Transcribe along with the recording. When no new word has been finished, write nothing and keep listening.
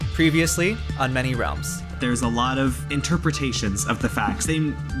Previously on Many Realms. There's a lot of interpretations of the facts. They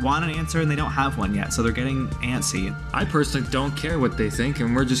want an answer and they don't have one yet, so they're getting antsy. I personally don't care what they think,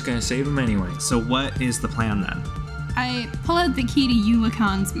 and we're just gonna save them anyway. So what is the plan then? I pull out the key to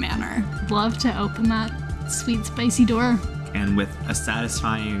Eulacon's manor. Love to open that sweet, spicy door. And with a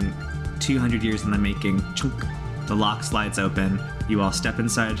satisfying 200 years in the making, chunk, the lock slides open. You all step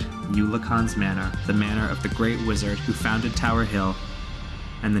inside Eulacon's manor, the manor of the great wizard who founded Tower Hill,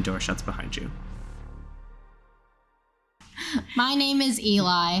 and the door shuts behind you. My name is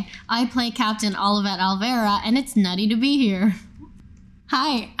Eli. I play Captain Olivet Alvera, and it's nutty to be here.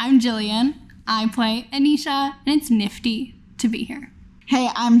 Hi, I'm Jillian. I play Anisha, and it's nifty to be here. Hey,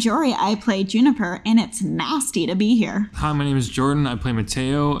 I'm Jory. I play Juniper, and it's nasty to be here. Hi, my name is Jordan. I play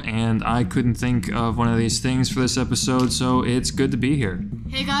Mateo, and I couldn't think of one of these things for this episode, so it's good to be here.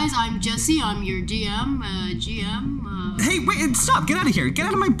 Hey guys, I'm Jesse. I'm your GM. Hey, wait, stop! Get out of here! Get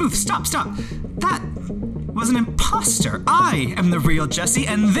out of my booth! Stop! That was an imposter! I am the real Jesse,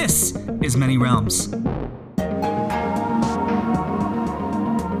 and this is Many Realms.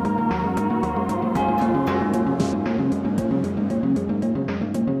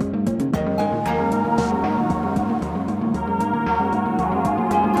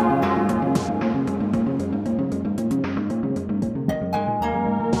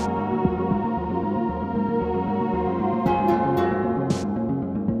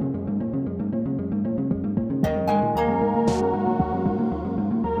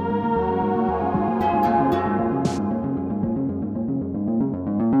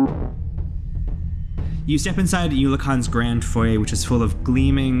 You step inside Eulacon's grand foyer, which is full of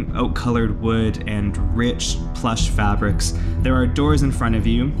gleaming oak-colored wood and rich plush fabrics. There are doors in front of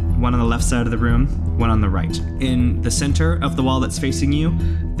you, one on the left side of the room, one on the right. In the center of the wall that's facing you,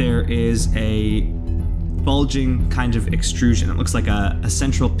 there is a bulging kind of extrusion. It looks like a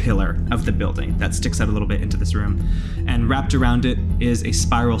central pillar of the building that sticks out a little bit into this room. And wrapped around it is a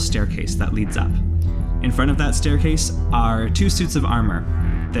spiral staircase that leads up. In front of that staircase are two suits of armor,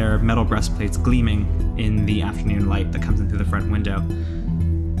 their metal breastplates gleaming in the afternoon light that comes in through the front window.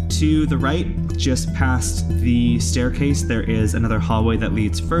 To the right, just past the staircase, there is another hallway that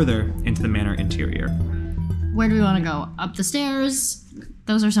leads further into the manor interior. Where do we want to go? Up the stairs?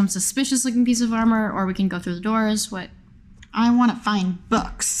 Those are some suspicious looking pieces of armor, or we can go through the doors. What? I want to find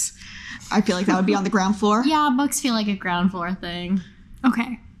books. I feel like that would be on the ground floor. Yeah, books feel like a ground floor thing.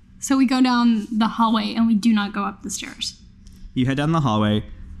 Okay, so we go down the hallway and we do not go up the stairs. You head down the hallway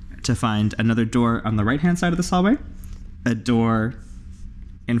to find another door on the right-hand side of this hallway, a door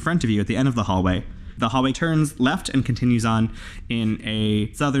in front of you at the end of the hallway. The hallway turns left and continues on in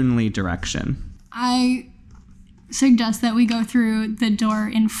a southerly direction. I suggest that we go through the door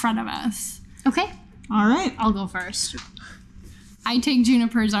in front of us. Okay, All right. I'll go first. I take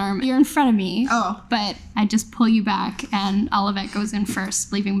Juniper's arm. You're in front of me. Oh. But I just pull you back, and Olivet goes in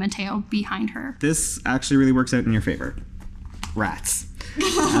first, leaving Mateo behind her. This actually really works out in your favor. Rats.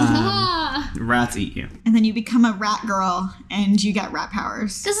 Rats eat you. And then you become a rat girl, and you get rat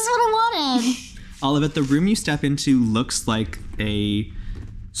powers. This is what I wanted. Olivet, the room you step into looks like a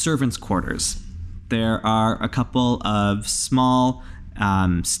servant's quarters. There are a couple of small,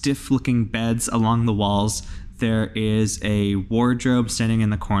 stiff-looking beds along the walls. There is a wardrobe standing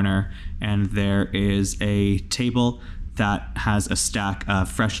in the corner, and there is a table that has a stack of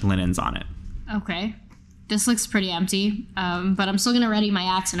fresh linens on it. Okay. This looks pretty empty, but I'm still gonna ready my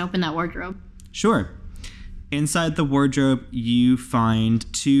axe and open that wardrobe. Sure. Inside the wardrobe, you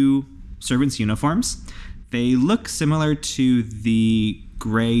find two servants' uniforms. They look similar to the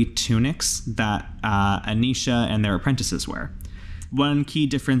gray tunics that Anisha and their apprentices wear. One key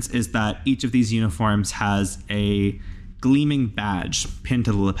difference is that each of these uniforms has a gleaming badge pinned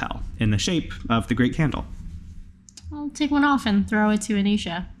to the lapel in the shape of the Great Candle. I'll take one off and throw it to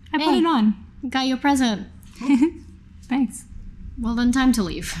Anisha. I put it on. Got you a present. Thanks. Well, then time to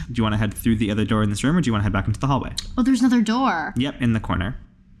leave. Do you want to head through the other door in this room, or do you want to head back into the hallway? Oh, there's another door. Yep, in the corner.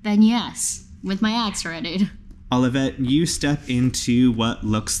 Then yes, with my axe readied. Olivet, you step into what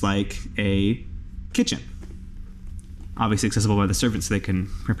looks like a kitchen. Obviously accessible by the servants so they can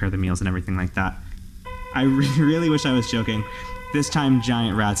prepare the meals and everything like that. I really wish I was joking. This time,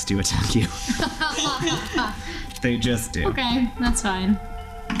 giant rats do attack you. They just do. Okay, that's fine.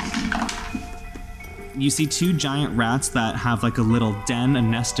 You see two giant rats that have like a little den, a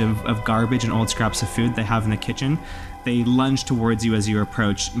nest of garbage and old scraps of food they have in the kitchen. They lunge towards you as you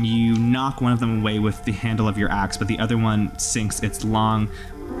approach. You knock one of them away with the handle of your axe, but the other one sinks its long,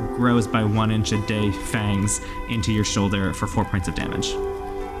 grows by 1 inch a day fangs into your shoulder for 4 points of damage.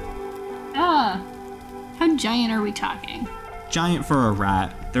 How giant are we talking? giant for a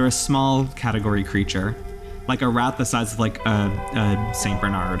rat. They're a small category creature. Like a rat the size of like a St.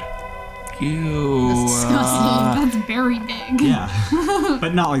 Bernard. Ew. That's very big. Yeah.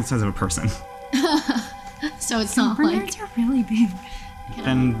 But not like the size of a person. So it's not like Bernards are really big.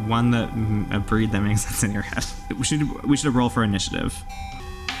 And one that, a breed that makes sense in your head. We should roll for initiative.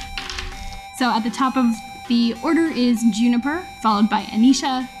 So at the top of the order is Juniper, followed by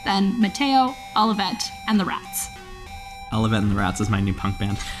Anisha, then Mateo, Olivet, and the rats. Olivet and the Rats is my new punk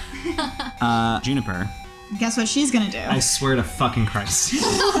band. Juniper. Guess what she's gonna do? I swear to fucking Christ.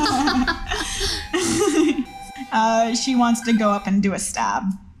 She wants to go up and do a stab.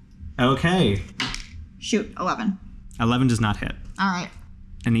 Okay. Shoot, 11. 11 does not hit. All right.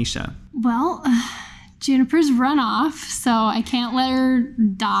 Anisha. Well, Juniper's run off, so I can't let her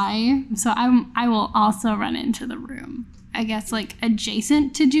die. So I will also run into the room. I guess like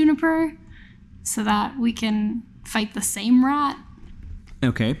adjacent to Juniper, so that we can fight the same rat.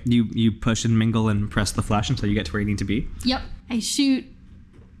 Okay. You push and mingle and press the flash until you get to where you need to be. Yep. I shoot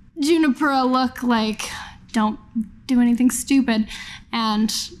Juniper a look like, don't do anything stupid.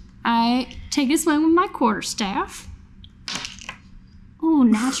 And I take a swing with my quarterstaff. Ooh,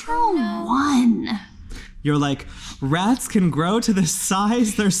 natural 1. You're like, rats can grow to this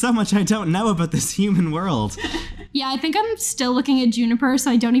size? There's so much I don't know about this human world. Yeah, I think I'm still looking at Juniper,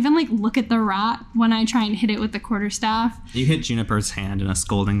 so I don't even like look at the rat when I try and hit it with the quarterstaff. You hit Juniper's hand in a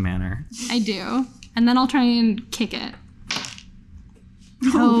scolding manner. I do. And then I'll try and kick it.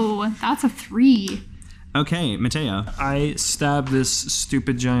 Oh, that's a 3. Okay, Mateo. I stab this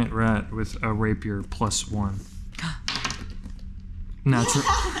stupid giant rat with a rapier +1.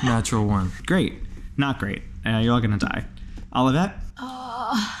 Natural 1. Great. Not great. You're all gonna die. Olivet,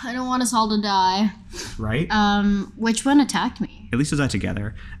 I don't want us all to die. right? Which one attacked me? At least we'll die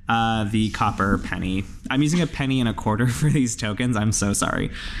together. The copper penny. I'm using a penny and a quarter for these tokens. I'm so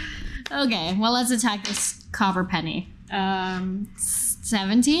sorry. Okay, well let's attack this copper penny.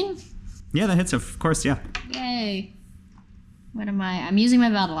 17? Yeah, that hits, of course, yeah. Yay. What am I? I'm using my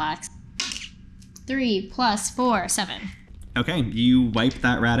battle axe. 3 + 4, 7. Okay, you wipe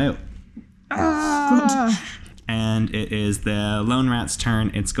that rat out. And it is the lone rat's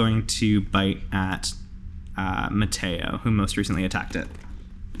turn. It's going to bite at Mateo, who most recently attacked it.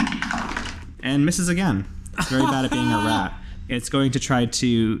 And misses again. It's very bad at being a rat. It's going to try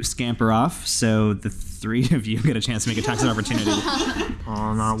to scamper off, so the 3 of you get a chance to make attacks of opportunity.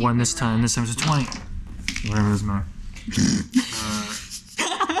 Oh, not 1 this time. This time's a 20. Whatever this matter.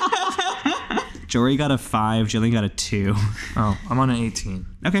 Jory got a 5, Jillian got a 2. Oh, I'm on an 18.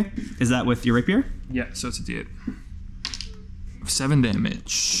 Okay, is that with your rapier? Yeah, so it's a D8. 7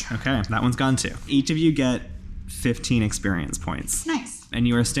 damage. Okay, that one's gone too. Each of you get 15 experience points. Nice. And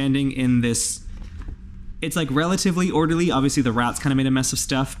you are standing in this, it's like relatively orderly. Obviously the rats kind of made a mess of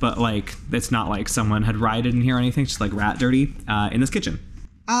stuff, but like it's not like someone had rioted in here or anything, just like rat dirty in this kitchen.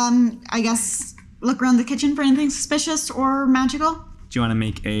 I guess look around the kitchen for anything suspicious or magical. Do you want to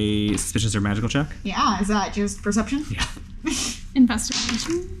make a suspicious or magical check? Yeah, is that just perception? Yeah.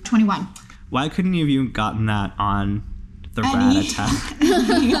 Investigation. 21. Why couldn't you have even gotten that on the rat attack?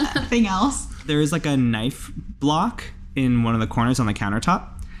 Anything else? There is like a knife block in one of the corners on the countertop,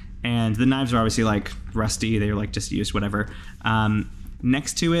 and the knives are obviously like rusty. They're like just used, whatever.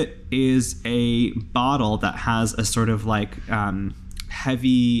 Next to it is a bottle that has a sort of like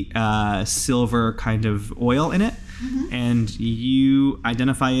heavy silver kind of oil in it, and you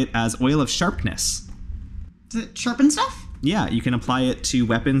identify it as oil of sharpness. Does it sharpen stuff? Yeah, you can apply it to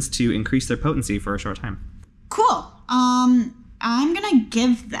weapons to increase their potency for a short time. Cool. I'm gonna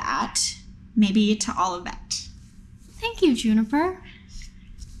give that maybe to Olivet. Thank you, Juniper.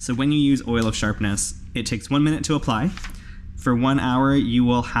 So when you use oil of sharpness, it takes 1 minute to apply. For 1 hour, you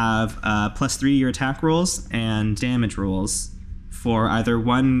will have +3 your attack rolls and damage rolls for either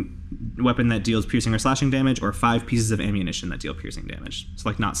one weapon that deals piercing or slashing damage, or 5 pieces of ammunition that deal piercing damage. So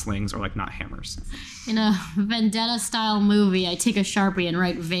like not slings or like not hammers. In a Vendetta-style movie, I take a Sharpie and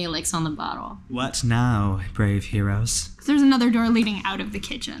write Valix on the bottle. What now, brave heroes? There's another door leading out of the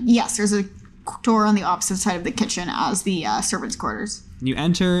kitchen. Yes, there's a door on the opposite side of the kitchen as the servants' quarters. You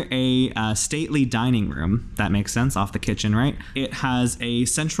enter a stately dining room. That makes sense, off the kitchen, right? It has a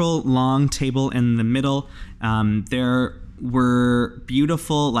central long table in the middle. There were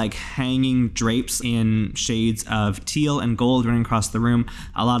beautiful like hanging drapes in shades of teal and gold running across the room.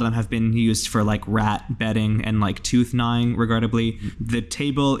 A lot of them have been used for like rat bedding and like tooth gnawing, regrettably. The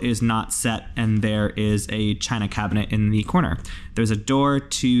table is not set, and there is a china cabinet in the corner. There's a door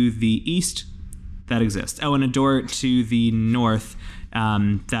to the east that exists. Oh, and a door to the north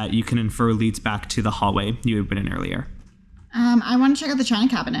that you can infer leads back to the hallway you had been in earlier. I want to check out the china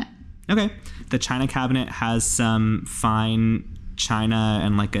cabinet. Okay. The china cabinet has some fine china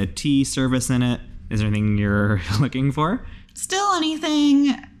and like a tea service in it. Is there anything you're looking for? Still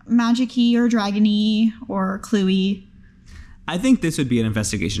anything magic-y or dragon-y or cluey? I think this would be an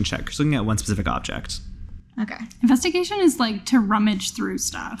investigation check. Just looking at one specific object. Okay. Investigation is like to rummage through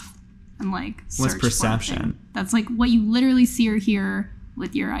stuff and like search What's for a perception? thing. That's like what you literally see or hear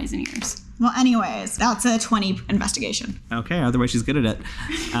with your eyes and ears. Well, anyways, that's a 20 investigation. Okay, otherwise she's good at it.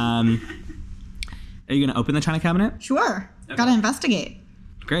 Are you going to open the china cabinet? Sure. Gotta investigate.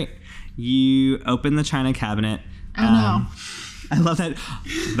 Great. You open the china cabinet. Oh, no. I love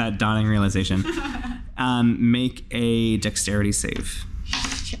that dawning realization. Make a dexterity save.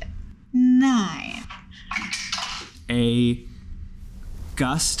 Shit. 9. A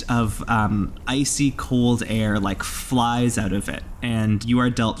gust of icy cold air like flies out of it, and you are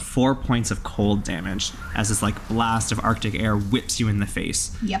dealt 4 points of cold damage as this like blast of Arctic air whips you in the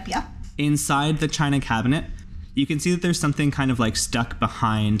face. Yep. Inside the china cabinet, you can see that there's something kind of like stuck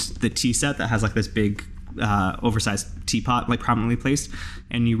behind the tea set that has like this big oversized teapot like prominently placed,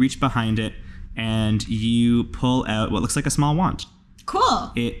 and you reach behind it and you pull out what looks like a small wand.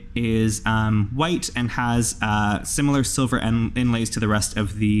 Cool. It is white and has similar silver inlays to the rest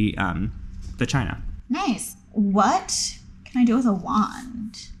of the china. Nice. What can I do with a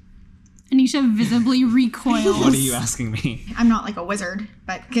wand? Anisha visibly recoils. What are you asking me? I'm not like a wizard,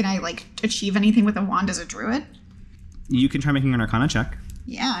 but can I like achieve anything with a wand as a druid? You can try making an Arcana check.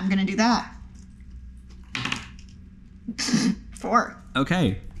 Yeah, I'm gonna do that. 4.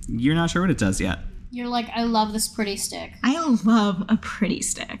 Okay, you're not sure what it does yet. You're like, I love this pretty stick. I love a pretty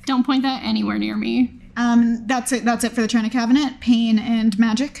stick. Don't point that anywhere near me. That's it for the china cabinet. Pain and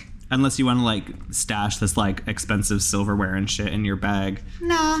magic. Unless you want to like stash this like expensive silverware and shit in your bag.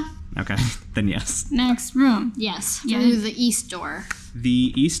 Nah. Okay, then yes. Next room. Yes, Yeah. through the east door.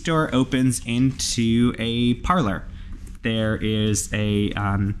 The east door opens into a parlor. There is a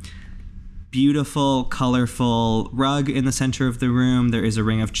beautiful, colorful rug in the center of the room. There is a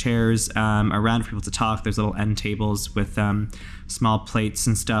ring of chairs around for people to talk. There's little end tables with small plates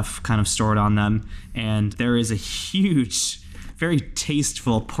and stuff kind of stored on them. And there is a huge, very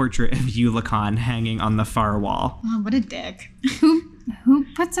tasteful portrait of Eulicon hanging on the far wall. Oh, what a dick. Who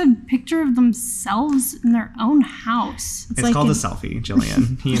puts a picture of themselves in their own house? It's like called in- a selfie,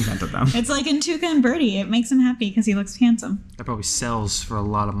 Jillian. He invented them. It's like in Tuca and Birdie. It makes him happy because he looks handsome. That probably sells for a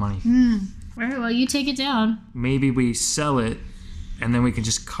lot of money. Very well, you take it down. Maybe we sell it, and then we can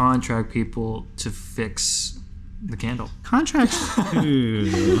just contract people to fix the candle. Contract.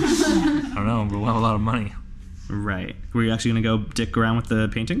 Ooh. I don't know, we'll have a lot of money. Right. Were you actually going to go dick around with the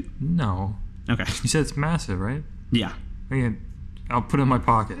painting? No. Okay. You said it's massive, right? Yeah. Okay, I'll put it in my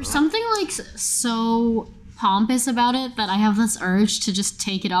pocket. Something like so pompous about it that I have this urge to just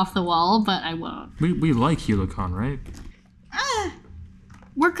take it off the wall, but I won't. We like Helicon, right?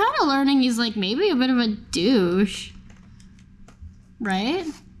 We're kind of learning he's like maybe a bit of a douche. Right?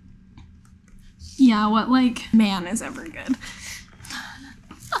 Yeah, what like man is ever good?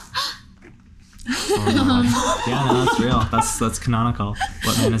 Yeah, no, that's real. That's canonical.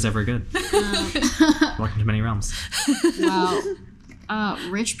 What man is ever good? Welcome to many realms. Wow.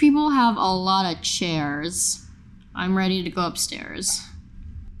 Rich people have a lot of chairs. I'm ready to go upstairs.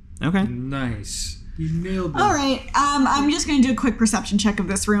 Okay. Nice. You nailed it. All right. I'm just going to do a quick perception check of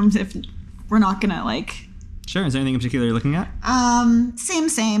this room if we're not going to like... Sure. Is there anything in particular you're looking at?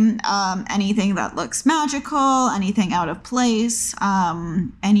 Same. Anything that looks magical, anything out of place,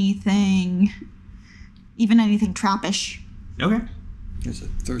 anything trappish. Okay. There's a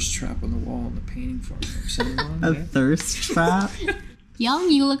thirst trap on the wall in the painting farm. A thirst trap?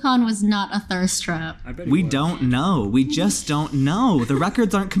 Young Eulicon was not a thirst trap. I bet We don't know. We just don't know. The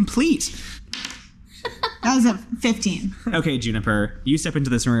records aren't complete. That was a 15. Okay, Juniper, you step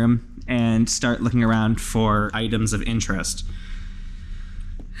into this room and start looking around for items of interest.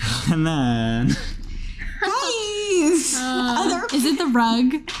 And then... Guys! Is it the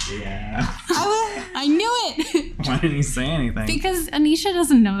rug? Yeah. I knew it! Why didn't you say anything? Because Anisha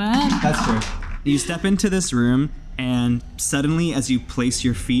doesn't know that. That's true. You step into this room, and suddenly, as you place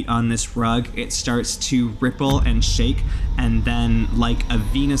your feet on this rug, it starts to ripple and shake, and then, like a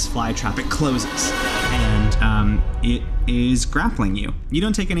Venus flytrap, it closes. And it is grappling you. You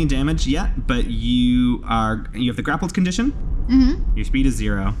don't take any damage yet, but you have the grappled condition. Mm-hmm. Your speed is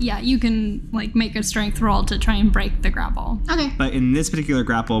 0. Yeah, you can like make a strength roll to try and break the grapple. Okay. But in this particular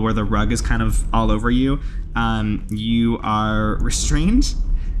grapple, where the rug is kind of all over you, you are restrained,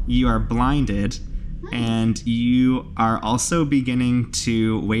 you are blinded, and you are also beginning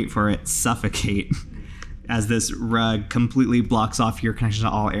to, wait for it, suffocate. as this rug completely blocks off your connection to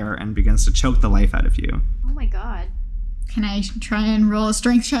all air and begins to choke the life out of you. Oh my god. Can I try and roll a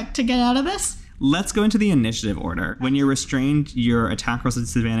strength check to get out of this? Let's go into the initiative order. When you're restrained, your attack rolls at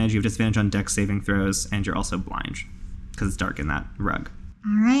disadvantage, you have disadvantage on dex saving throws, and you're also blind because it's dark in that rug.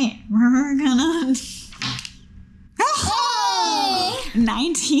 All right, we're gonna...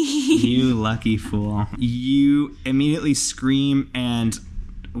 19. You lucky fool. You immediately scream and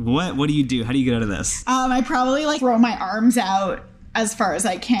what do you do? How do you get out of this? I probably like throw my arms out as far as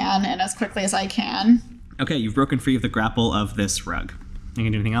I can and as quickly as I can. Okay, you've broken free of the grapple of this rug. You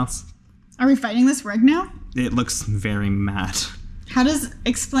can do anything else? Are we fighting this rug now? It looks very mad. How does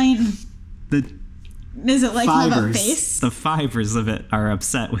explain? The Is it like have a fibers, face? the fibers of it are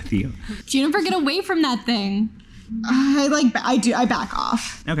upset with you. Juniper, get away from that thing. I back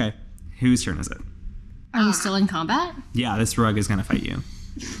off. Okay, whose turn is it? Are we still in combat? Yeah, this rug is gonna fight you.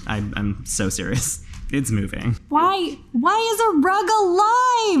 I'm so serious. It's moving. Why is a rug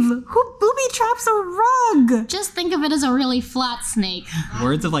alive? Who booby traps a rug? Just think of it as a really flat snake.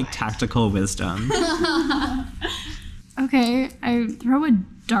 Words of like tactical wisdom. Okay, I throw a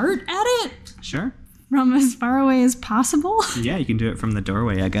dart at it Sure. from as far away as possible. Yeah, you can do it from the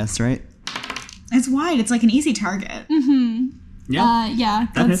doorway, I guess, right? It's wide. It's like an easy target. Yeah. Yeah,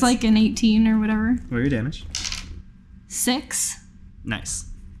 That hits. that's like an 18 or whatever. What are your damage? 6. Nice.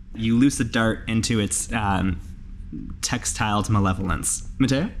 You loose a dart into its textile malevolence.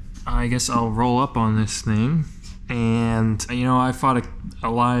 Mateo? I guess I'll roll up on this thing. And, I fought a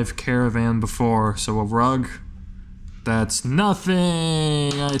live caravan before, so a rug, that's nothing.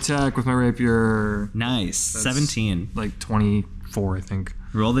 I attack with my rapier. Nice. 17. Like 24, I think.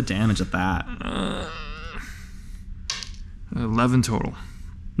 Roll the damage at that. 11 total.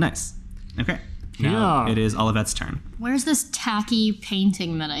 Nice. Okay. Now Yeah. it is Olivette's turn. Where's this tacky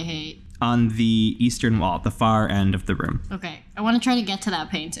painting that I hate? On the eastern wall, the far end of the room. Okay, I want to try to get to that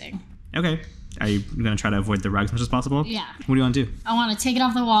painting. Okay. Are you going to try to avoid the rug as much as possible? Yeah. What do you want to do? I want to take it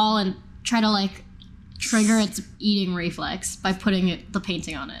off the wall and try to trigger its eating reflex by putting the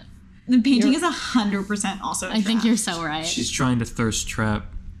painting on it. The painting is 100% also. I think you're so right. She's trying to thirst trap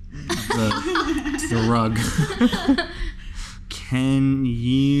the rug. Can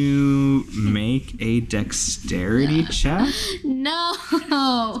you make a dexterity check? No,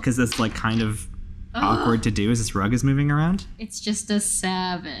 Because that's like kind of awkward to do as this rug is moving around. it's just a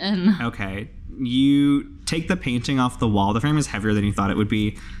 7. Okay. You take the painting off the wall. The frame is heavier than you thought it would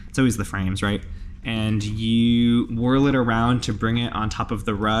be. It's always the frames, right? And you whirl it around to bring it on top of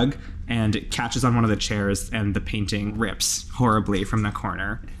the rug, and it catches on one of the chairs, and the painting rips horribly from the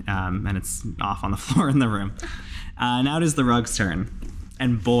corner, and it's off on the floor in the room. Now it is the rug's turn.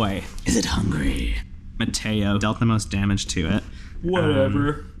 And boy, is it hungry. Mateo dealt the most damage to it.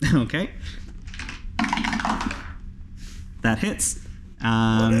 Whatever. Okay. That hits.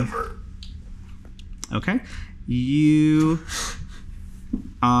 Whatever. Okay. You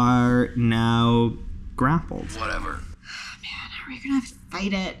are now grappled. How are we gonna have to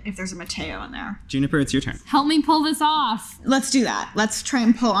fight it if there's a Mateo in there? Juniper, it's your turn. Help me pull this off. Let's do that. Let's try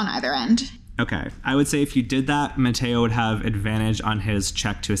and pull on either end. Okay. I would say if you did that, Mateo would have advantage on his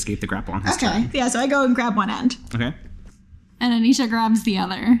check to escape the grapple on his turn. Yeah, so I go and grab one end. Okay. And Anisha grabs the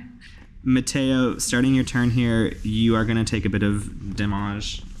other. Mateo, starting your turn here, you are going to take a bit of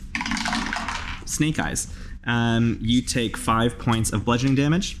damage. Snake Eyes. You take 5 points of bludgeoning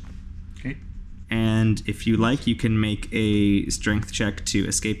damage. Okay. And if you like, you can make a strength check to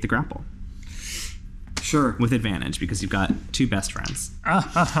escape the grapple. Sure. With advantage, because you've got 2 best friends.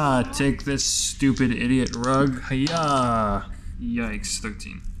 Take this stupid idiot rug. Hiya. Yikes,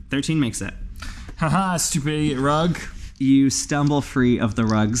 13. 13 makes it. Haha, stupid idiot rug. You stumble free of the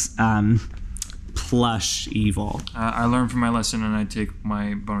rug's plush evil. I learned from my lesson, and I take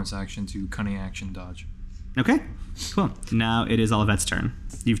my bonus action to cunning action dodge. Okay, cool. Now it is Olivette's turn.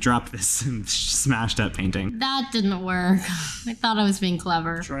 You've dropped this smashed up painting. That didn't work. I thought I was being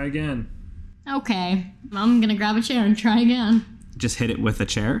clever. Try again. Okay, I'm gonna grab a chair and try again. Just hit it with a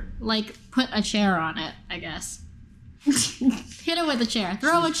chair. Put a chair on it, I guess. Hit it with a chair.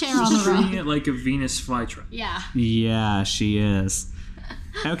 Throw a chair on the Treating road. it like a Venus flytrap. Yeah. Yeah, she is.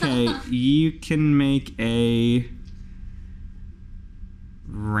 Okay, you can make a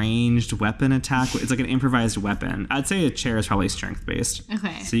ranged weapon attack. It's like an improvised weapon. I'd say a chair is probably strength based.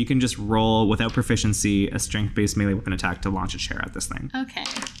 Okay. So you can just roll without proficiency a strength based melee weapon attack to launch a chair at this thing. Okay.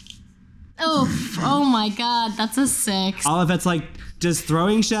 Oh my god, that's a 6. Olivette's like, does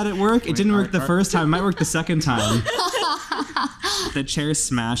throwing shit at work? It didn't work the first time. It might work the second time. The chair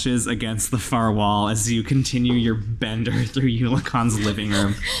smashes against the far wall as you continue your bender through Eulicon's living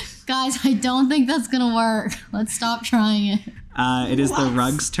room. Guys, I don't think that's gonna work. Let's stop trying it. It is the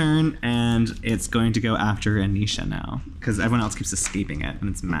rug's turn, and it's going to go after Anisha now, because everyone else keeps escaping it, and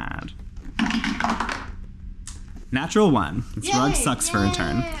it's mad. Natural 1. This rug sucks for a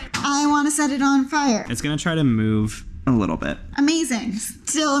turn. I want to set it on fire. It's going to try to move a little bit. Amazing.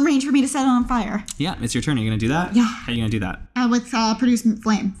 Still in range for me to set it on fire. Yeah, it's your turn. Are you going to do that? Yeah. How are you going to do that? With produce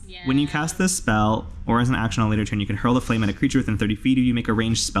flame. When you cast this spell, or as an action on a later turn, you can hurl the flame at a creature within 30 feet of you, make a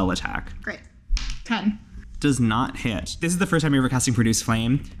ranged spell attack. Great. 10. Does not hit. This is the first time you're ever casting Produce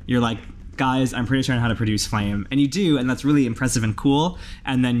Flame. You're like, guys, I'm pretty sure I know how to produce flame. And you do, and that's really impressive and cool.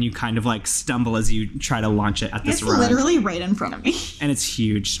 And then you kind of like stumble as you try to launch it at this It's rug. literally right in front of me. And it's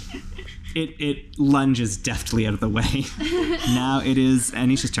huge. It lunges deftly out of the way. Now it is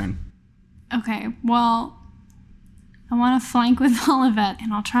Anisha's turn. Okay, well, I want to flank with Olivet,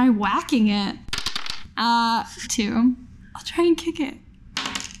 and I'll try whacking it. 2. I'll try and kick it.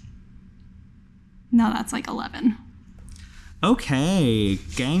 No, that's like 11. Okay,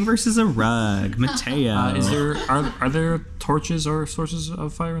 gang versus a rug. Mateo. Are there torches or sources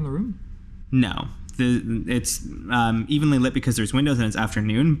of fire in the room? No. It's evenly lit because there's windows and it's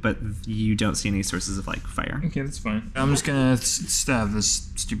afternoon, but you don't see any sources of like fire. Okay, that's fine. I'm just gonna stab this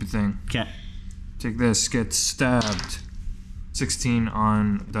stupid thing. Okay. Take this, get stabbed. 16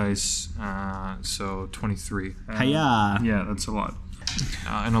 on dice, so 23. Hiya. Yeah, that's a lot.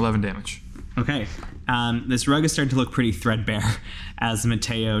 And 11 damage. Okay. This rug is starting to look pretty threadbare as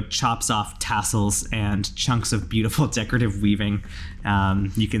Mateo chops off tassels and chunks of beautiful decorative weaving.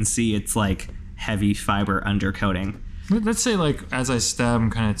 You can see it's like heavy fiber undercoating. Let's say, like, as I stab,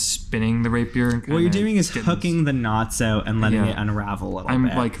 I'm kind of spinning the rapier. And What you're doing is hooking the knots out and letting it unravel a little bit. I'm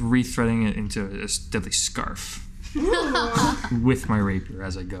like rethreading it into a deadly scarf with my rapier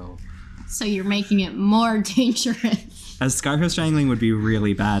as I go. So you're making it more dangerous. A scarf of strangling would be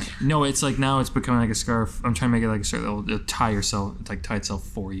really bad. No, it's like now it's becoming like a scarf. I'm trying to make it like a scarf that'll tie itself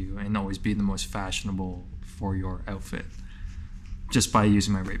for you and always be the most fashionable for your outfit. Just by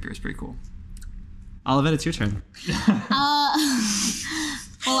using my rapier is pretty cool. Olivet, it's your turn. Well,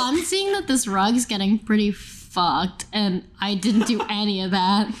 I'm seeing that this rug's getting pretty fucked, and I didn't do any of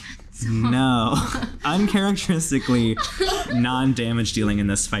that. No. Uncharacteristically non-damage dealing in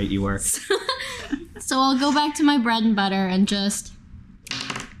this fight you were. So I'll go back to my bread and butter and just...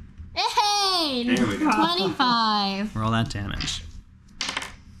 Hey! 25. Roll that damage.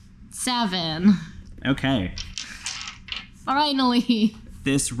 7. Okay. Finally.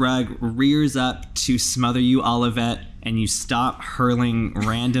 This rug rears up to smother you, Olivet, and you stop hurling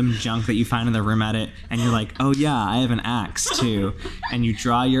random junk that you find in the room at it, and you're like, oh yeah, I have an axe too. And you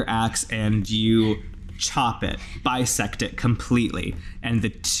draw your axe and you chop it, bisect it completely, and the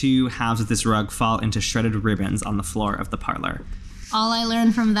two halves of this rug fall into shredded ribbons on the floor of the parlor. All I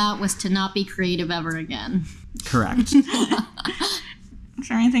learned from that was to not be creative ever again. Correct. Is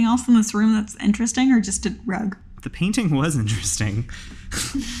there anything else in this room that's interesting, or just a rug? The painting was interesting.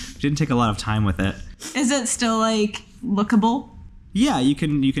 Didn't take a lot of time with it. Is it still like lookable? Yeah, you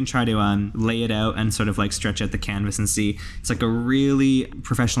can try to lay it out and sort of like stretch out the canvas and see. It's like a really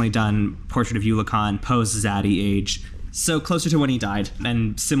professionally done portrait of Yulikan post Zaddy age. So closer to when he died,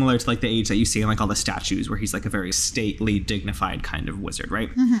 and similar to like the age that you see in like all the statues where he's like a very stately, dignified kind of wizard, right?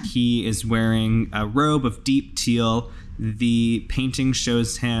 Mm-hmm. He is wearing a robe of deep teal. The painting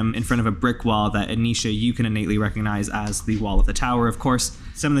shows him in front of a brick wall that Anisha, you can innately recognize as the wall of the tower, of course.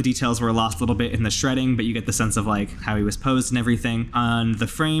 Some of the details were lost a little bit in the shredding, but you get the sense of like how he was posed and everything. On the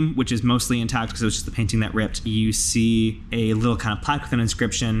frame, which is mostly intact because it was just the painting that ripped, you see a little kind of plaque with an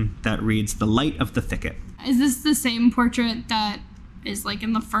inscription that reads, "The Light of the Thicket." Is this the same portrait that is like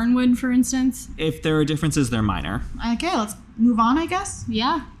in the Fernwood, for instance? If there are differences, they're minor. Okay, let's move on, I guess.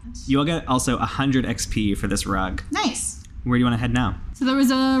 Yeah. You will get also 100 XP for this rug. Nice. Where do you want to head now? So there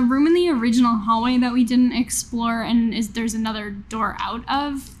was a room in the original hallway that we didn't explore, and there's another door out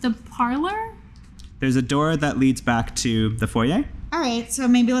of the parlor? There's a door that leads back to the foyer. All right, so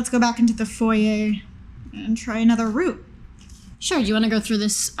maybe let's go back into the foyer and try another route. Sure, do you want to go through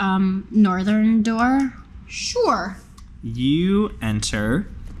this northern door? Sure. You enter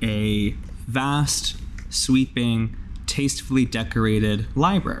a vast, sweeping, tastefully decorated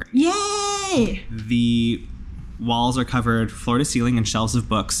library. Yay! The walls are covered floor to ceiling in shelves of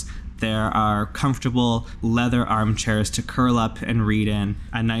books. There are comfortable leather armchairs to curl up and read in.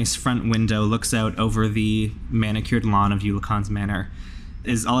 A nice front window looks out over the manicured lawn of Yulikan's Manor.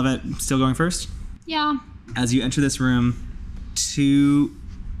 Is Olivet still going first? Yeah. As you enter this room, two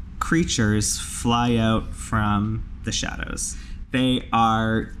creatures fly out from the shadows. They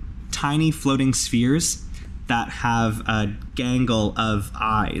are tiny floating spheres that have a gangle of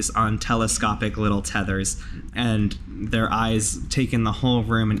eyes on telescopic little tethers, and their eyes take in the whole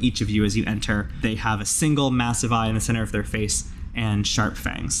room and each of you as you enter. They have a single massive eye in the center of their face and sharp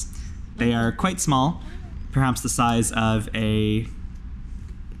fangs. They are quite small, perhaps the size of a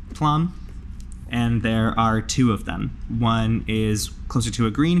plum, and there are two of them. One is closer to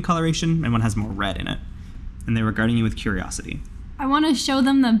a green coloration and one has more red in it, and they're regarding you with curiosity. I want to show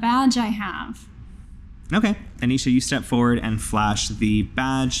them the badge I have. Okay. Anisha, you step forward and flash the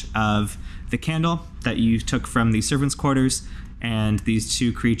badge of the candle that you took from the servants' quarters, and these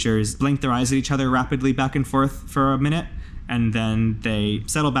two creatures blink their eyes at each other rapidly back and forth for a minute, and then they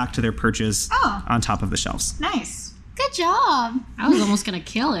settle back to their perches on top of the shelves. Nice. Good job. I was almost gonna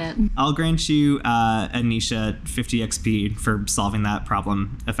kill it. I'll grant you, Anisha, 50 XP for solving that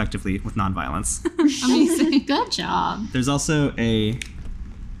problem effectively with nonviolence. Amazing. Good job. There's also a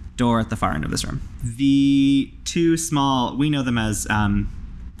door at the far end of this room. The two small, we know them as,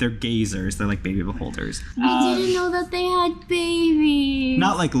 they're gazers. They're like baby beholders. We didn't know that they had babies.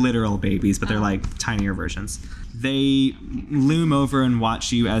 Not like literal babies, but they're like tinier versions. They loom over and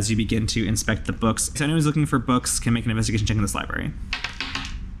watch you as you begin to inspect the books. So anyone who's looking for books can make an investigation check in this library.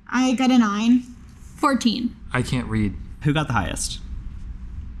 I got a 9. 14. I can't read. Who got the highest?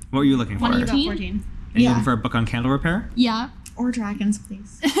 What were you looking for? 14. 14. Are you Yeah. looking for a book on candle repair? Yeah. Or dragons,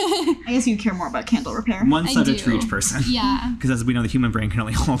 please. I guess you care more about candle repair. One I subject for do. each person. Yeah. Because as we know, the human brain can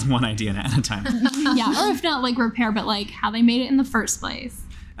only hold one idea at a time. Yeah. Or if not like repair, but like how they made it in the first place.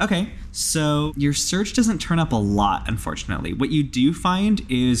 Okay, so your search doesn't turn up a lot, unfortunately. What you do find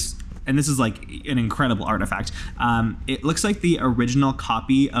is, and this is like an incredible artifact, it looks like the original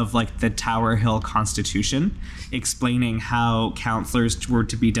copy of like the Tower Hill Constitution, explaining how counselors were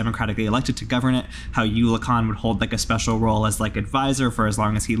to be democratically elected to govern it, how Yulikan would hold like a special role as like advisor for as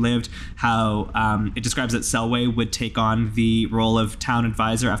long as he lived, how it describes that Selway would take on the role of town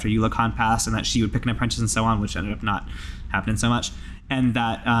advisor after Yulikan passed, and that she would pick an apprentice and so on, which ended up not happening so much. And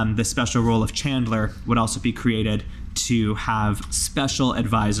that the special role of Chandler would also be created to have special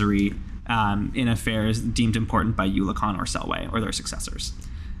advisory in affairs deemed important by Yulikan or Selway or their successors.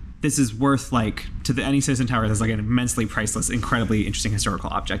 This is worth, like, to any citizen tower, there's like an immensely priceless, incredibly interesting historical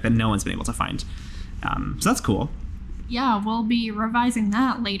object that no one's been able to find. So that's cool. Yeah, we'll be revising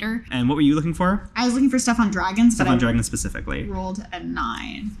that later. And what were you looking for? I was looking for stuff on dragons, Stuff but on I dragons specifically. rolled a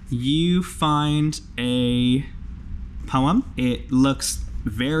 9. You find a poem. It looks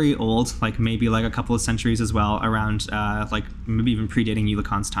very old, like maybe like a couple of centuries as well, around like maybe even predating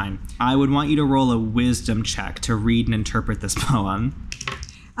Yulikan's time. I would want you to roll a wisdom check to read and interpret this poem.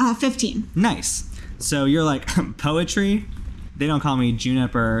 15. Nice. So you're like, poetry? They don't call me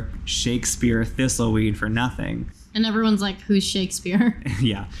Juniper Shakespeare Thistleweed for nothing. And everyone's like, who's Shakespeare?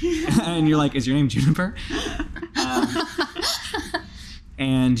 Yeah. And you're like, is your name Juniper?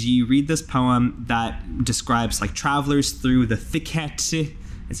 And you read this poem that describes like travelers through the thicket.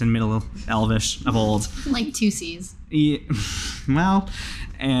 It's in Middle Elvish of old. Like 2 C's. Yeah, well,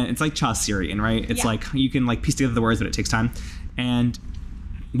 and it's like Chaucerian, right? It's like you can like piece together the words, but it takes time. And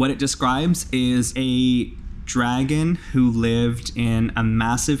what it describes is a dragon who lived in a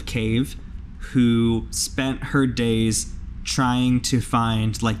massive cave, who spent her days trying to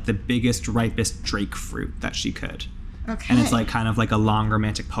find like the biggest, ripest drake fruit that she could. Okay. And it's like kind of like a long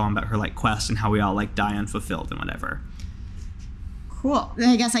romantic poem about her like quest and how we all like die unfulfilled and whatever. Cool.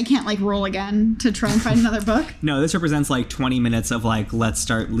 I guess I can't like roll again to try and find another book. No, this represents like 20 minutes of like, let's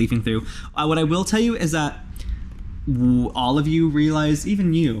start leafing through. What I will tell you is that all of you realize,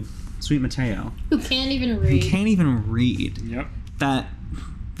 even you, Sweet Mateo, Who can't even who read. can't even read, Yep. that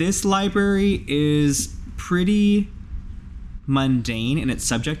this library is pretty mundane in its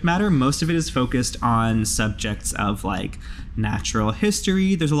subject matter. Most of it is focused on subjects of like natural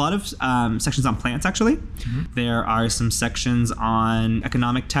history. There's a lot of sections on plants, actually. There are some sections on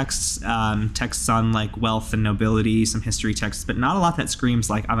economic texts, texts on like wealth and nobility, some history texts, but not a lot that screams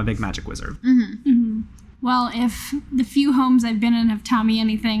like I'm a big magic wizard. Well, if the few homes I've been in have taught me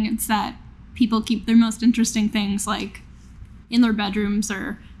anything, it's that people keep their most interesting things like in their bedrooms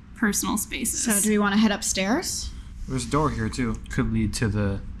or personal spaces. So do we want to head upstairs? There's a door here too. Could lead to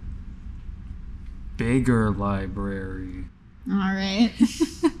the bigger library. All right.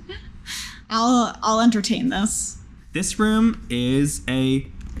 I'll entertain this. This room is a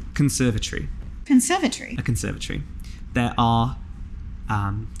conservatory. Conservatory. A conservatory. There are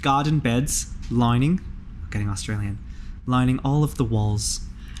garden beds lining, getting Australian, lining all of the walls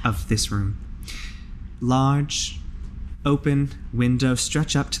of this room. Large, open window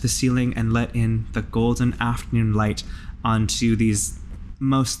stretch up to the ceiling and let in the golden afternoon light onto these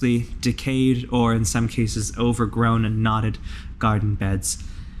mostly decayed or in some cases overgrown and knotted garden beds.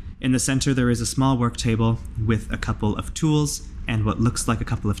 In the center, there is a small work table with a couple of tools and what looks like a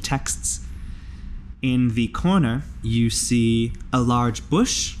couple of texts. In the corner, you see a large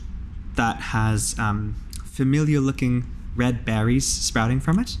bush that has familiar-looking red berries sprouting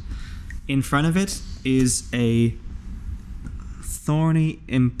from it. In front of it is a thorny,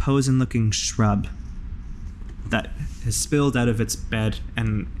 imposing-looking shrub that has spilled out of its bed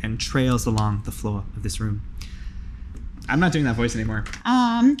and trails along the floor of this room. I'm not doing that voice anymore.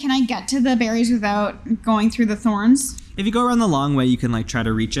 Can I get to the berries without going through the thorns? If you go around the long way, you can like try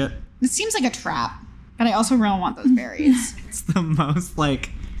to reach it. It seems like a trap, but I also really want those berries. It's the most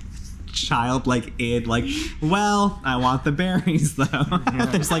like childlike id, like, well, I want the berries though.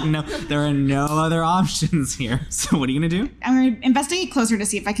 There are no other options here. So what are you gonna do? I'm gonna investigate closer to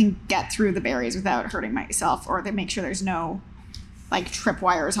see if I can get through the berries without hurting myself, or to make sure there's no like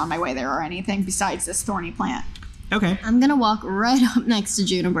tripwires on my way there or anything besides this thorny plant. Okay. I'm gonna walk right up next to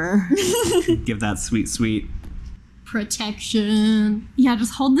Juniper. Give that sweet Protection. Yeah,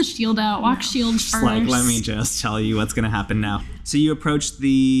 just hold the shield out. Walk shield first. like, let me just tell you what's gonna happen now. So you approach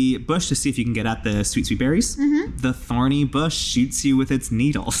the bush to see if you can get at the sweet berries. Mm-hmm. The thorny bush shoots you with its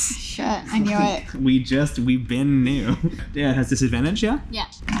needles. Shit, I knew it. We've been new. Yeah, it has disadvantage, yeah? Yeah.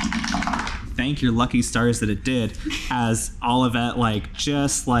 Thank your lucky stars that it did, as Olivet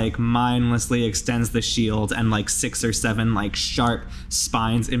just mindlessly extends the shield and 6 or 7 sharp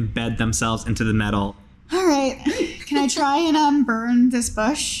spines embed themselves into the metal. All right, can I try and burn this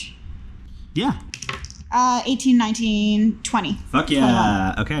bush? Yeah. 18, 19, 20. Fuck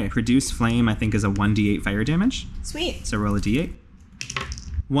yeah. Okay, produce flame I think is a 1d8 fire damage. Sweet. So roll a d8.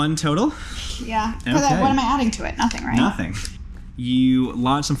 1 total. Yeah. Okay. What am I adding to it? Nothing, right? Nothing. You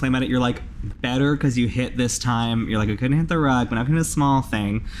launch some flame at it. You're better because you hit this time. You're I couldn't hit the rug, but I can hit a small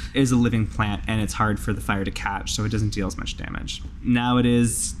thing. It is a living plant, and it's hard for the fire to catch, so it doesn't deal as much damage. Now it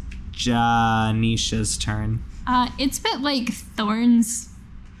is Janisha's turn. It's a bit thorns,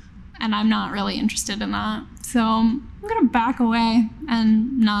 and I'm not really interested in that. So I'm gonna back away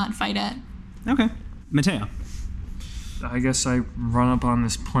and not fight it. Okay. Mateo. I guess I run up on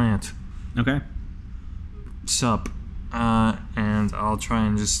this plant. Okay. Sup. And I'll try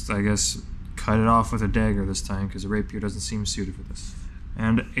and just, I guess, cut it off with a dagger this time, because a rapier doesn't seem suited for this.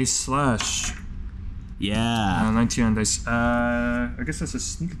 And a slash. Yeah. 19 on dice. I guess that's a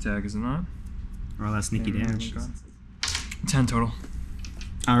sneak attack, is it not? Roll that sneaky damage. 10 total.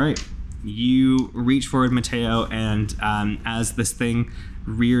 All right. You reach forward, Mateo, and as this thing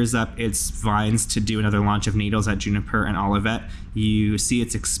rears up its vines to do another launch of needles at Juniper and Olivet, you see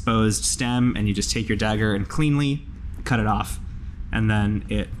its exposed stem, and you just take your dagger and cleanly cut it off. And then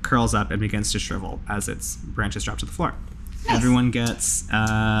it curls up and begins to shrivel as its branches drop to the floor. Nice. Everyone gets,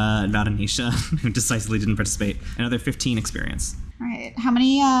 not Anisha, who decisively didn't participate, another 15 experience. All right. How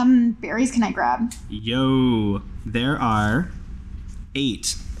many berries can I grab? Yo, there are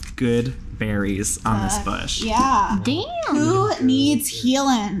 8 good berries on this bush. Yeah. Damn. Who needs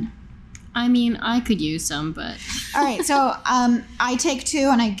healing? I mean, I could use some, but... All right, so I take 2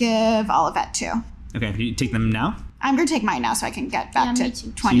 and I give Olivet 2. Okay, you take them now? I'm going to take mine now so I can get back me to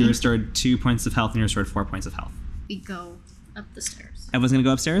too. 20. So you restored 2 points of health and you restored 4 points of health. We go up the stairs. Everyone's going to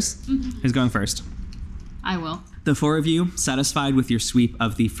go upstairs? Mm-hmm. Who's going first? I will. The 4 of you, satisfied with your sweep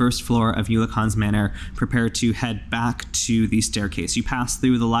of the first floor of Yulikon's Manor, prepare to head back to the staircase. You pass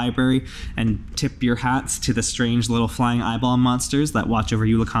through the library and tip your hats to the strange little flying eyeball monsters that watch over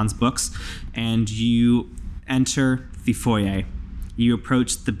Yulikon's books, and you enter the foyer. You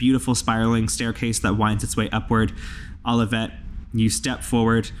approach the beautiful spiraling staircase that winds its way upward. Olivet, you step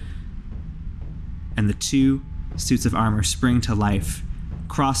forward, and the 2 suits of armor spring to life,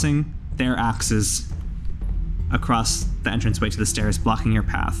 crossing their axes across the entranceway to the stairs, blocking your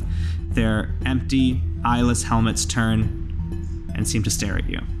path. Their empty, eyeless helmets turn and seem to stare at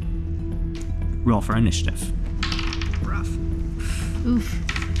you. Roll for initiative. Rough. Oof.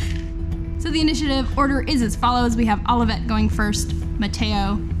 So the initiative order is as follows. We have Olivet going first,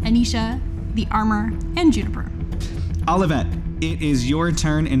 Mateo, Anisha, the armor, and Juniper. Olivet, it is your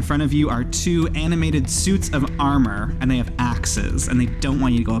turn. In front of you are 2 animated suits of armor, and they have axes, and they don't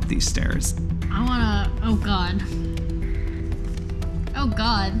want you to go up these stairs. I wanna... Oh, God. Oh,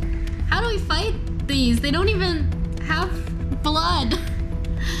 God. How do we fight these? They don't even have blood.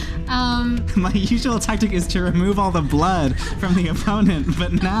 My usual tactic is to remove all the blood from the opponent,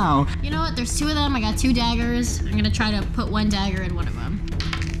 but now... You know what? There's 2 of them. I got 2 daggers. I'm gonna try to put 1 dagger in one of them.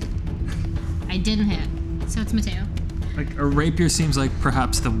 I didn't hit. So it's Mateo. A rapier seems like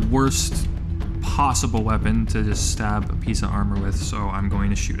perhaps the worst impossible weapon to just stab a piece of armor with, so I'm going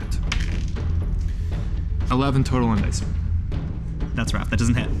to shoot it. 11 total on dice. That's rough. That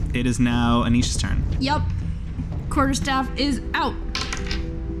doesn't hit. It is now Anisha's turn. Yup. Quarterstaff is out.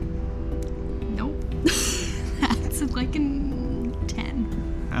 Nope. That's like a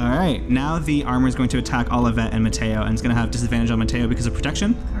 10. All right. Now the armor is going to attack Olivet and Mateo, and it's going to have disadvantage on Mateo because of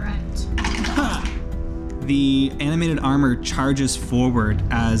protection. Correct. The animated armor charges forward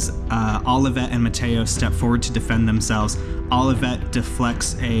as Olivet and Mateo step forward to defend themselves. Olivet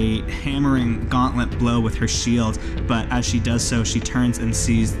deflects a hammering gauntlet blow with her shield, but as she does so, she turns and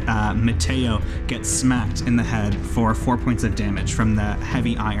sees Mateo get smacked in the head for 4 points of damage from the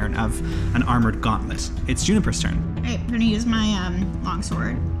heavy iron of an armored gauntlet. It's Juniper's turn. Alright, I'm gonna use my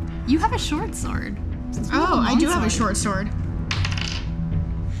longsword. You have a short sword. Oh, I do have a short sword.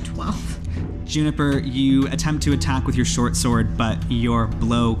 12. Juniper, you attempt to attack with your short sword, but your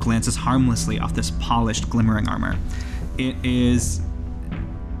blow glances harmlessly off this polished, glimmering armor. It is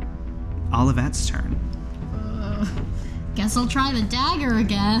Olivet's turn. Guess I'll try the dagger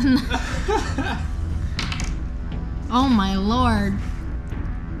again. Oh my lord.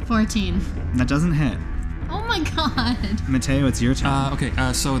 14. That doesn't hit. Oh my god. Mateo, it's your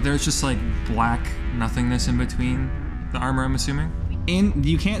turn. So there's just like black nothingness in between the armor, I'm assuming?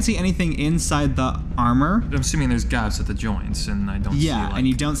 You can't see anything inside the armor. I'm assuming there's gaps at the joints, and I don't see like... and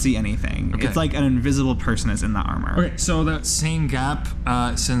you don't see anything. Okay. It's like an invisible person is in the armor. Okay, so that same gap,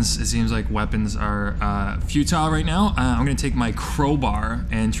 since it seems like weapons are futile right now, I'm going to take my crowbar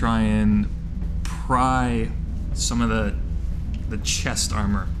and try and pry some of the chest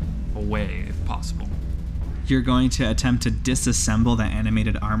armor away, if possible. You're going to attempt to disassemble the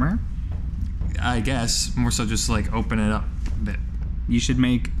animated armor? I guess, more so just like open it up a bit. You should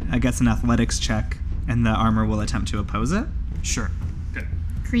make, I guess, an athletics check, and the armor will attempt to oppose it. Sure. Okay.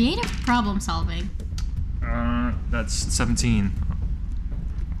 Creative problem solving. That's 17.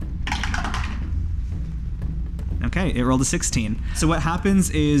 Okay, it rolled a 16. So what happens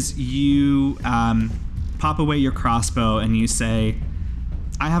is you pop away your crossbow and you say,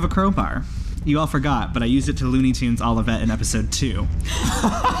 I have a crowbar. You all forgot, but I used it to Looney Tunes Olivet in episode 2.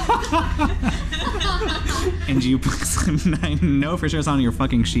 And you I know for sure it's on your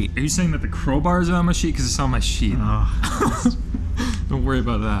fucking sheet. Are you saying that the crowbar is on my sheet? Because it's on my sheet. Oh. Don't worry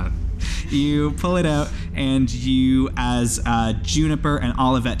about that. You pull it out, and you, as Juniper and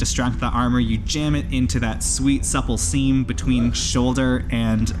Olivet distract the armor, you jam it into that sweet, supple seam between shoulder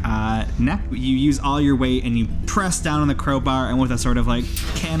and neck. You use all your weight, and you press down on the crowbar, and with a sort of like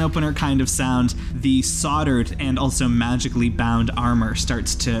can opener kind of sound, the soldered and also magically bound armor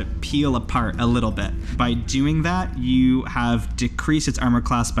starts to peel apart a little bit. By doing that, you have decreased its armor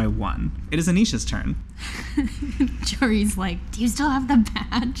class by 1. It is Anisha's turn. Jory's like, do you still have the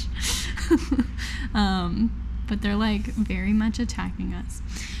badge? But they're like very much attacking us.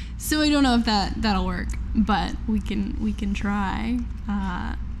 So I don't know if that'll work, but we can try.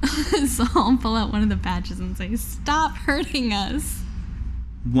 So I'll pull out one of the badges and say, stop hurting us.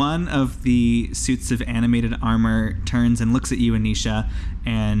 One of the suits of animated armor turns and looks at you, Anisha,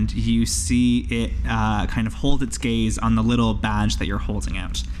 and you see it kind of hold its gaze on the little badge that you're holding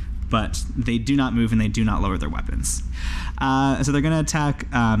out. But they do not move and they do not lower their weapons. So they're going to attack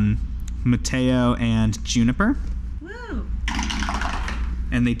Mateo and Juniper. Woo!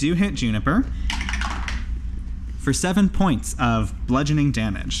 And they do hit Juniper for 7 points of bludgeoning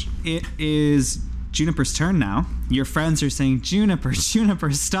damage. It is Juniper's turn now. Your friends are saying, Juniper,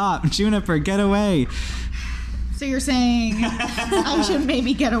 stop. Juniper, get away. So you're saying I should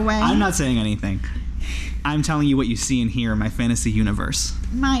maybe get away? I'm not saying anything. I'm telling you what you see and hear in my fantasy universe.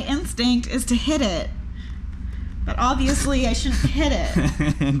 My instinct is to hit it. But obviously I shouldn't hit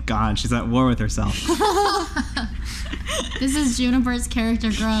it. God, she's at war with herself. This is Juniper's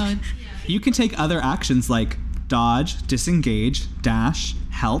character growth. You can take other actions like dodge, disengage, dash,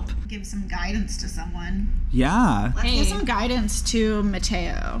 help. Give some guidance to someone. Yeah, Let's give some guidance to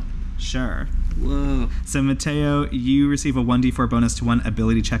Mateo. sure. Whoa. So Mateo, you receive a 1d4 bonus to one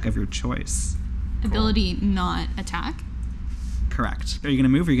ability check of your choice. Ability not attack. Correct. Are you going to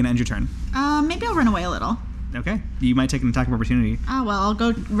move or are you going to end your turn? Maybe I'll run away a little. Okay. You might take an attack of opportunity. Oh well,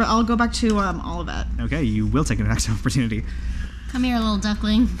 I'll go back to Olivet. Okay, you will take an attack of opportunity. Come here, little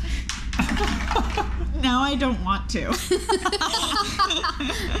duckling. Now I don't want to.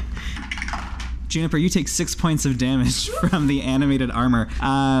 Juniper, you take 6 points of damage from the animated armor.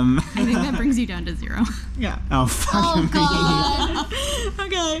 I think that brings you down to 0. Yeah. Oh, fuck Oh me. god.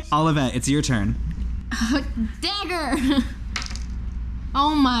 Okay. Olivet, it's your turn. Dagger.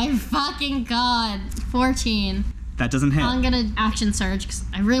 Oh my fucking god. 14. That doesn't hit. I'm gonna action surge because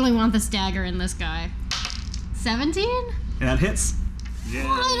I really want this dagger in this guy. 17? That hits.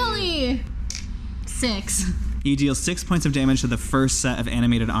 Finally! 6. You deal 6 points of damage to the first set of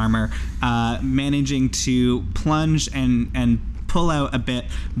animated armor, managing to plunge and pull out a bit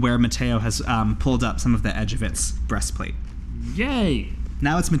where Mateo has pulled up some of the edge of its breastplate. Yay!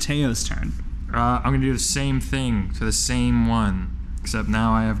 Now it's Mateo's turn. I'm gonna do the same thing to the same one, except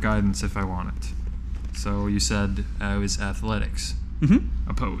now I have guidance if I want it. So you said it was athletics. Mm-hmm.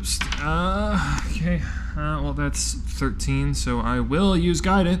 Opposed. Okay. Well, that's 13, so I will use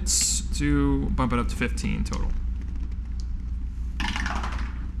guidance to bump it up to 15 total.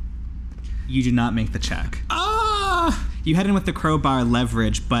 You do not make the check. You head in with the crowbar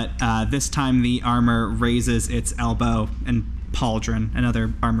leverage, but this time the armor raises its elbow and pauldron and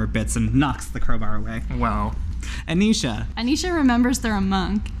other armor bits and knocks the crowbar away. Wow. Anisha. Anisha remembers they're a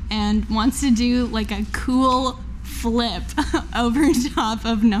monk and wants to do like a cool flip over top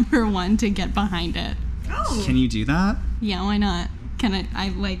of number 1 to get behind it. Can you do that? Yeah, why not? Can I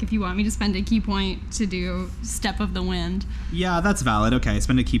like, if you want me to spend a key point to do Step of the Wind. Yeah, that's valid. Okay,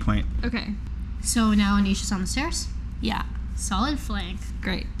 spend a key point. Okay. So now Anisha's on the stairs. Yeah, Solid flank.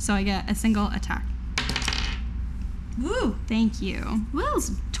 great. So I get a single attack. Woo! Thank you. Woo!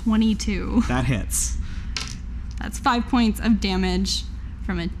 22. That hits. That's 5 points of damage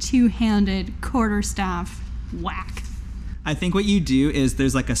from a two-handed quarterstaff whack. I think what you do is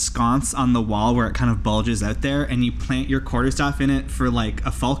there's like a sconce on the wall where it kind of bulges out there, and you plant your quarterstaff in it for like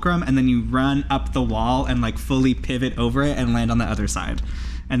a fulcrum, and then you run up the wall and like fully pivot over it and land on the other side.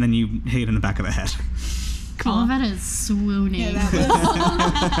 And then you hit it in the back of the head. Cool. All of it is swooning.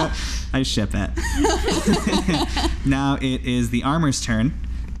 I ship it. Now it is the armor's turn,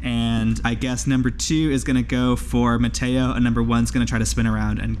 and I guess number 2 is going to go for Mateo, and number 1's going to try to spin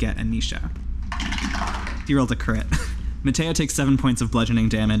around and get Anisha. You rolled a crit. Mateo takes 7 points of bludgeoning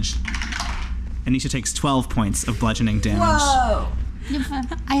damage. Anisha takes 12 points of bludgeoning damage. Whoa!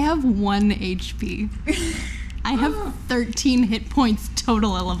 I have 1 HP. I have 13 hit points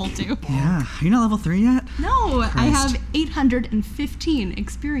total at level 2. Yeah. Are you not level 3 yet? No, I have 815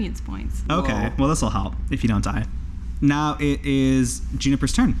 experience points. Okay, well this will help if you don't die. Now it is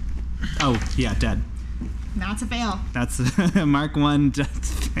Juniper's turn. Oh, yeah, dead. That's a fail. That's Mark 1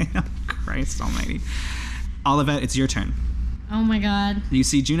 death fail. Christ almighty. Olivet, it's your turn. Oh my god. You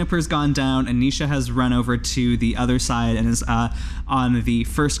see Juniper's gone down, Anisha has run over to the other side and is on the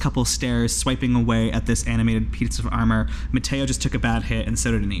first couple stairs swiping away at this animated piece of armor. Mateo just took a bad hit, and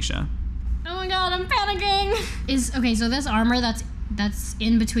so did Anisha. Oh my god, I'm panicking. Okay, so this armor that's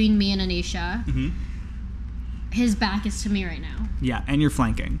in between me and Anisha. Mm-hmm. His back is to me right now. Yeah, and you're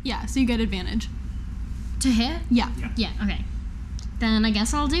flanking. Yeah, so you get advantage. To hit? Yeah. Yeah, okay. Then I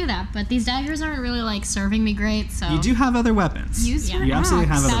guess I'll do that. But these daggers aren't really like serving me great, so You do have other weapons. Use your You absolutely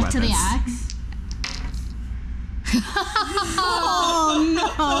have other back weapons. to the axe.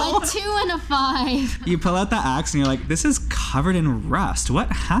 Oh A 2 and a 5. You pull out the axe and you're like, this is covered in rust.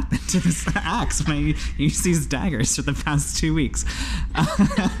 What happened to this axe when I used these daggers for the past 2 weeks?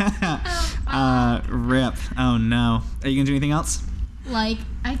 Rip. Oh no. Are you gonna do anything else? Like,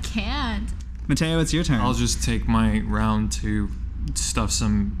 I can't. Mateo, it's your turn. I'll just take my round to stuff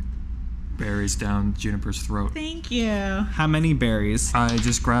some berries down Juniper's throat. Thank you. How many berries? I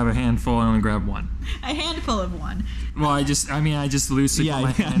just grab a handful. I only grab one. A handful of one. Well, I just loosely Yeah, put my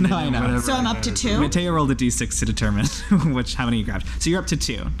yeah, hand no, in I and know. whatever So I'm I up to had. 2? Mateo rolled a d6 to determine how many you grabbed. So you're up to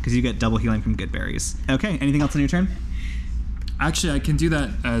 2 because you get double healing from good berries. Okay. Anything else on your turn? Actually, I can do that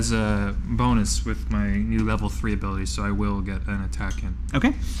as a bonus with my new level 3 ability, so I will get an attack in.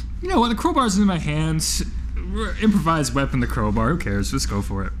 Okay. You know what? The crowbar's in my hands. Improvised weapon, the crowbar. Who cares? Just go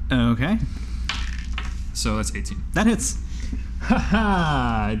for it. Okay. So that's 18. That hits.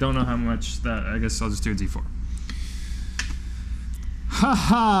 Haha! I don't know how much that. I guess I'll just do a d4.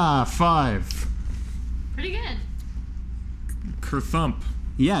 Haha! 5. Pretty good. Kerthump.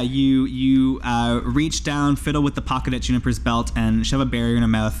 Yeah, you reach down, fiddle with the pocket at Juniper's belt, and shove a berry in her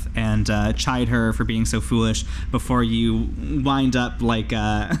mouth, and chide her for being so foolish before you wind up like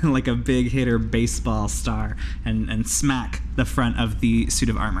a big hitter baseball star and smack the front of the suit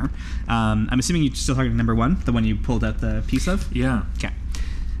of armor. I'm assuming you're still targeting number 1, the one you pulled out the piece of? Yeah. Okay.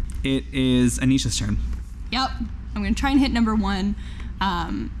 It is Anisha's turn. Yep. I'm going to try and hit number 1,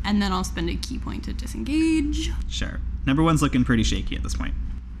 and then I'll spend a key point to disengage. Sure. Number 1's looking pretty shaky at this point.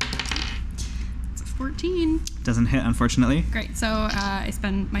 It's a 14. Doesn't hit, unfortunately. Great. So I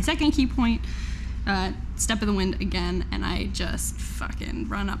spend my second key point, Step of the Wind again, and I just fucking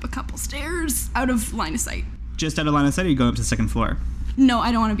run up a couple stairs out of line of sight. Just out of line of sight, or you go up to the second floor? No,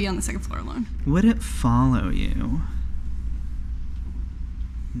 I don't want to be on the second floor alone. Would it follow you?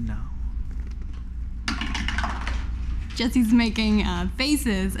 No. Jesse's making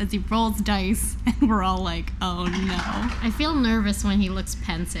faces as he rolls dice, and we're all like, oh no. I feel nervous when he looks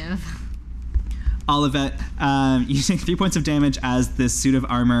pensive. Olivet, you take 3 points of damage as this suit of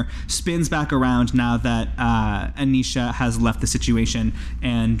armor spins back around now that Anisha has left the situation.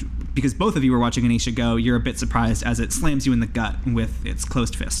 And because both of you were watching Anisha go, you're a bit surprised as it slams you in the gut with its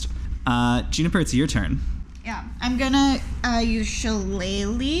closed fist. Juniper, it's your turn. Yeah, I'm gonna use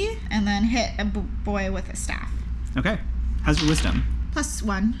Shillelagh and then hit a boy with a staff. Okay. How's your wisdom?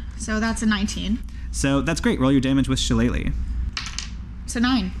 +1, so that's a 19. So that's great. Roll your damage with Shillelagh. So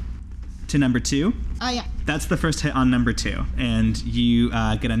 9. To number 2. Yeah. That's the first hit on number 2. And you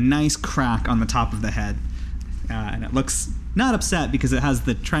get a nice crack on the top of the head. And it looks not upset because it has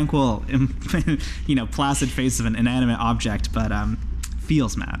the tranquil, placid face of an inanimate object, but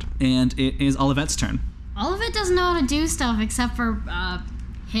feels mad. And it is Olivet's turn. Olivet doesn't know how to do stuff except for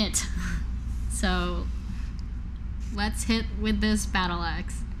hit. So let's hit with this battle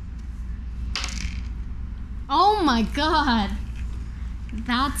axe. Oh my god!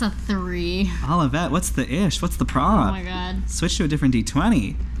 That's a 3. Olivet, what's the ish? What's the Oh prop? my god. Switch to a different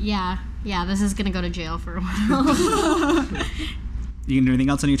d20. Yeah, this is gonna go to jail for a while. You can do anything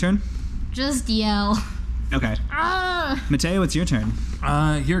else on your turn? Just yell. Okay. Ah! Mateo, it's your turn.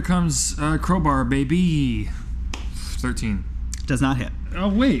 Here comes crowbar, baby. 13. Does not hit. Oh,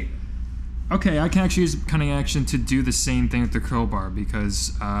 wait. Okay, I can actually use cunning action to do the same thing with the crowbar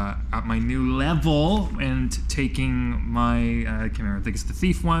because at my new level and taking my, I can't remember, I think it's the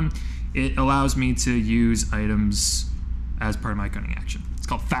thief one, it allows me to use items as part of my cunning action. It's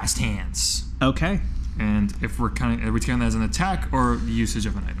called fast hands. Okay. And if we're are we taking that as an attack or usage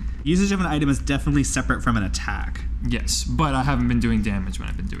of an item? Usage of an item is definitely separate from an attack. Yes, but I haven't been doing damage when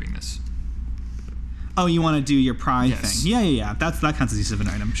I've been doing this. Oh, you want to do your pry Yes. thing? Yeah. That counts as use of an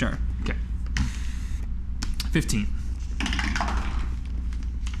item, sure. Okay. 15.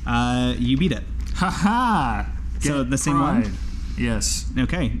 You beat it. Haha! So the same one? Yes.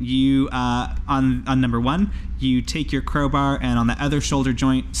 Okay. You on number 1, you take your crowbar and on the other shoulder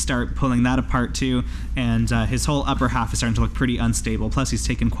joint start pulling that apart too, and his whole upper half is starting to look pretty unstable. Plus, he's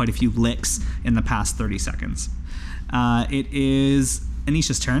taken quite a few licks in the past 30 seconds. It is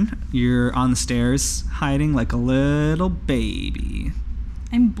Anisha's turn. You're on the stairs, hiding like a little baby.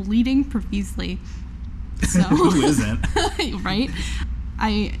 I'm bleeding profusely. So Who isn't? right?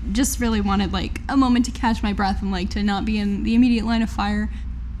 I just really wanted like a moment to catch my breath and like to not be in the immediate line of fire.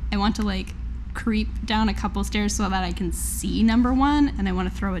 I want to like creep down a couple stairs so that I can see number 1, and I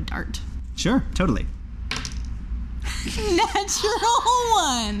want to throw a dart. Sure, totally. Natural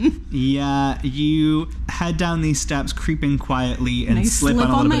 1. Yeah, you head down these steps, creeping quietly, and I slip slip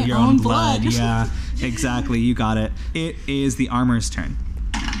on a on little bit my of your own own blood. blood. Yeah, exactly. You got it. It is the armor's turn.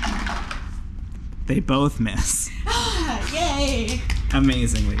 They both miss. Yay!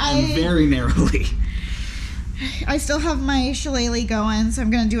 Amazingly. And very narrowly. I still have my Shillelagh going, so I'm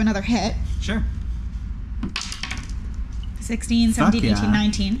gonna do another hit. Sure. 16, 17, yeah. 18,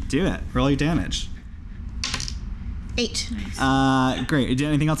 19. Do it. Roll your damage. 8. Great. Did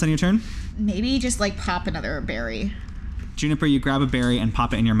anything else on your turn? Maybe just like pop another berry. Juniper, you grab a berry and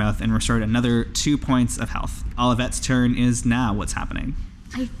pop it in your mouth and restore another 2 points of health. Olivet's turn is now. What's happening?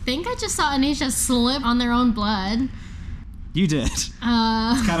 I think I just saw Anisha slip on their own blood. You did. It's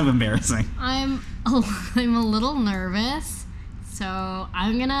kind of embarrassing. I'm a little nervous, so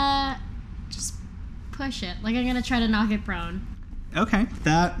I'm gonna just push it. Like I'm gonna try to knock it prone. Okay.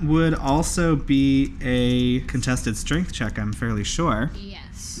 That would also be a contested strength check, I'm fairly sure.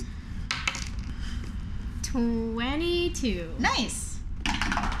 Yes. 22. Nice.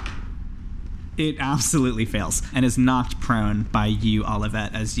 It absolutely fails and is knocked prone by you,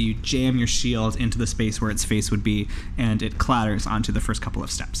 Olivet, as you jam your shield into the space where its face would be, and it clatters onto the first couple of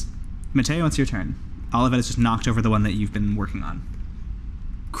steps. Mateo, it's your turn. Olivet has just knocked over the one that you've been working on.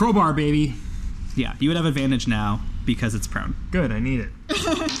 Crowbar, baby. Yeah, you would have advantage now because it's prone. Good, I need it.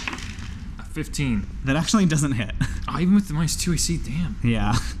 15. That actually doesn't hit. Oh, even with the minus 2 AC, damn.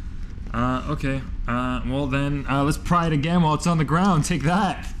 Yeah. Okay. Well then, let's pry it again while it's on the ground. Take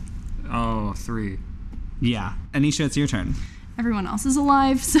that. Oh, 3. Yeah. Anisha, it's your turn. Everyone else is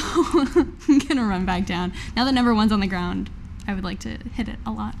alive, so I'm gonna run back down. Now that number 1's on the ground, I would like to hit it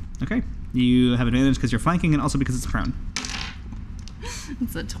a lot. Okay. You have advantage because you're flanking and also because it's prone.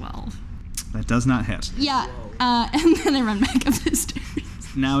 It's a 12. That does not hit. Yeah, and then I run back up the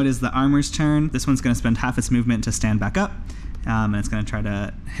stairs. Now it is the armor's turn. This one's going to spend half its movement to stand back up. And it's going to try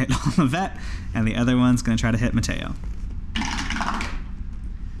to hit Olivet. And the other one's going to try to hit Mateo.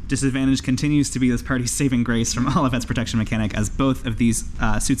 Disadvantage continues to be this party's saving grace from Olivet's protection mechanic as both of these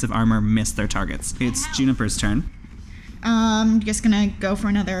suits of armor miss their targets. It's Juniper's turn. Just gonna go for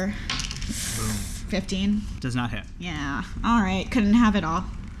another 15. Does not hit. Yeah. All right. Couldn't have it all.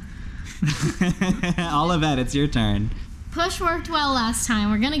 Olivet, it's your turn. Push worked well last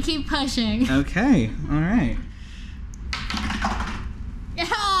time. We're gonna keep pushing. Okay, all right.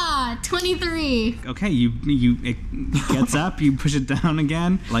 Yeah, 23. Okay, it gets up, you push it down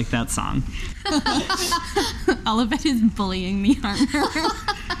again, like that song. Olivet is bullying the armor.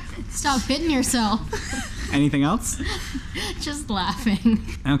 Stop hitting yourself. Anything else? Just laughing.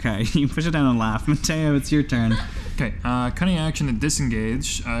 Okay, you push it down and laugh. Mateo, it's your turn. Okay, cunning action to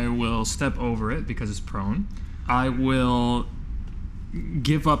disengage. I will step over it because it's prone. I will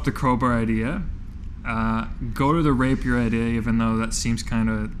give up the crowbar idea. Go to the rapier idea, even though that seems kind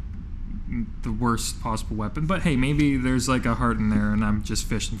of the worst possible weapon. But hey, maybe there's like a heart in there and I'm just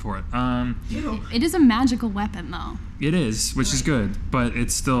fishing for it. It is a magical weapon, though. It is, which is good, but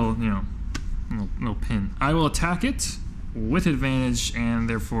it's still, no pin. I will attack it with advantage and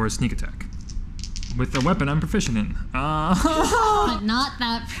therefore sneak attack. With the weapon I'm proficient in. But not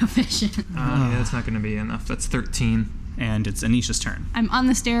that proficient. Yeah, that's not going to be enough. That's 13. And it's Anisha's turn. I'm on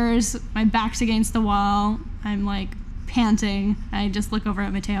the stairs, my back's against the wall. I'm like panting. I just look over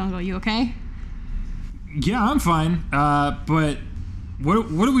at Mateo and go, "You okay?" Yeah, I'm fine. But what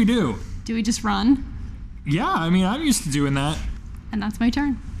do we do? Do we just run? Yeah, I mean, I'm used to doing that. And that's my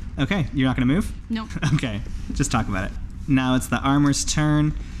turn. Okay, you're not going to move? Nope. Okay, just talk about it. Now it's the armor's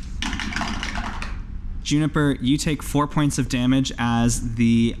turn. Juniper, you take 4 points of damage as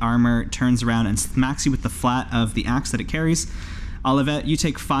the armor turns around and smacks you with the flat of the axe that it carries. Olivet, you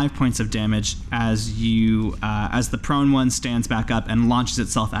take 5 points of damage as the prone one stands back up and launches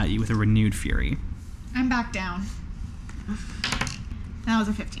itself at you with a renewed fury. I'm back down. That was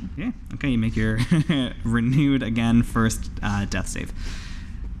a 15. Yeah. Okay, you make your renewed again first death save.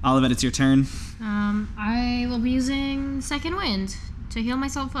 Olivet, it's your turn. I will be using Second Wind to heal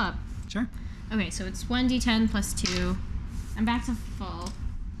myself up. Sure. Okay, so it's 1d10 plus 2. I'm back to full.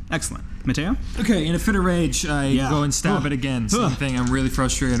 Excellent. Mateo? Okay, in a fit of rage, I go and stab it again. Same thing. I'm really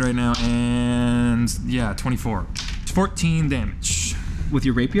frustrated right now. And yeah, 24. 14 damage. With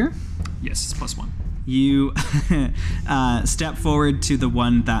your rapier? Yes, it's +1. You step forward to the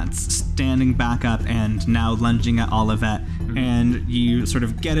one that's standing back up and now lunging at Olivet, and you sort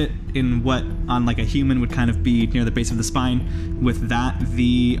of get it in what on like a human would kind of be near the base of the spine. With that,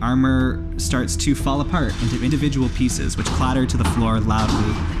 the armor starts to fall apart into individual pieces, which clatter to the floor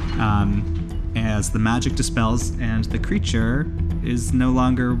loudly as the magic dispels and the creature is no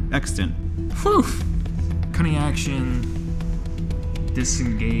longer extant. Whew! Cunning action.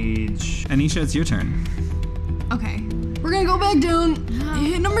 Disengage. Anisha, it's your turn. Okay. We're gonna go back down.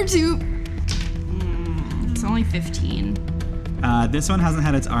 Hit number 2. It's only 15. This one hasn't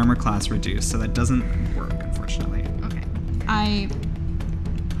had its armor class reduced, so that doesn't work, unfortunately. Okay. I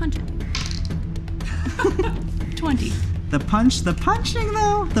punch it. 20. The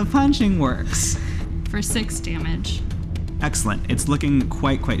punching works. For 6 damage. Excellent. It's looking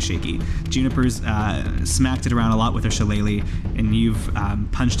quite shaky. Juniper's smacked it around a lot with her shillelagh, and you've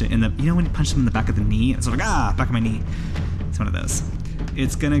punched it in the... You know when you punch them in the back of the knee? It's like, back of my knee. It's one of those.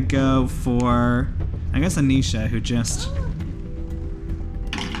 It's gonna go for, I guess, Anisha, who just...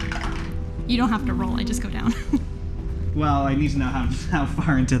 You don't have to roll, I just go down. Well, I need to know how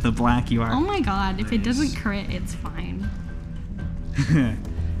far into the black you are. Oh my god, if it doesn't crit, it's fine.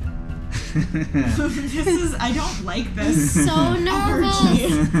 I don't like this. So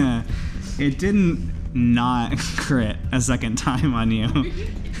nervous. It didn't not crit a second time on you.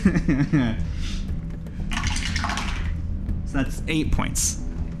 So that's 8 points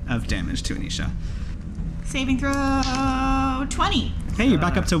of damage to Anisha. Saving throw 20. Hey, you're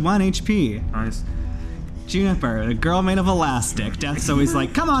back up to 1 HP. Nice. Juniper, a girl made of elastic. Death's always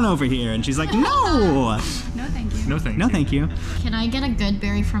like, come on over here. And she's like, no! No, thank you. No thank No, you. thank you. Can I get a good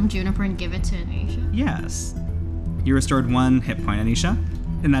berry from Juniper and give it to Anisha? Yes. You restored 1 hit point, Anisha.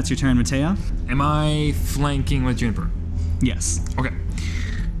 And that's your turn, Mateo. Am I flanking with Juniper? Yes. Okay.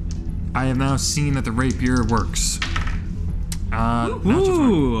 I have now seen that the rapier works. Natural 20.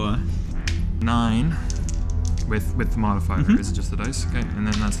 Ooh. 9 with the modifier. Is it just the dice? Okay, and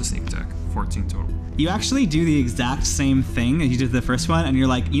then that's the sneak attack. 14 total. You actually do the exact same thing as you did the first one, and you're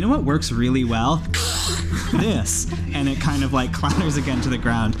like, you know what works really well? This. And it kind of like clatters again to the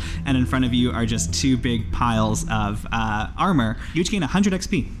ground, and in front of you are just 2 big piles of armor. You each gain 100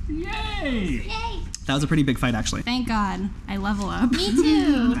 XP. Yay! Yay! That was a pretty big fight, actually. Thank God. I level up. Me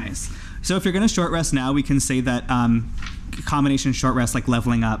too. Nice. So if you're going to short rest now, we can say that combination short rest, like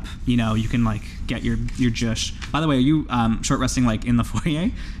leveling up, you can like get your jush. By the way, are you short resting like in the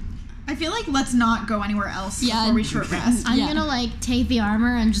foyer? I feel like let's not go anywhere else Yeah. before we short rest. I'm gonna like take the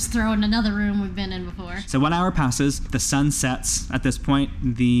armor and just throw it in another room we've been in before. So 1 hour passes. The sun sets at this point.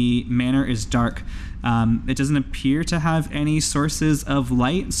 The manor is dark. It doesn't appear to have any sources of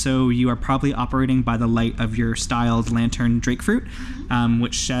light, so you are probably operating by the light of your styled lantern drakefruit,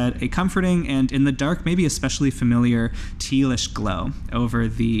 which shed a comforting and, in the dark, maybe especially familiar tealish glow over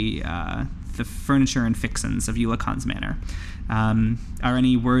the furniture and fixins of Eulacon's manor. Are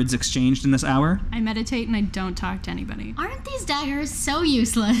any words exchanged in this hour? I meditate and I don't talk to anybody. Aren't these daggers so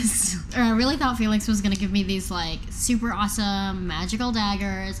useless? Or I really thought Felix was gonna give me these like super awesome magical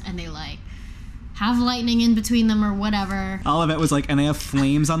daggers, and they like have lightning in between them or whatever. All of it was like, and they have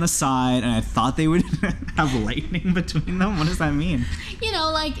flames on the side, and I thought they would have lightning between them. What does that mean?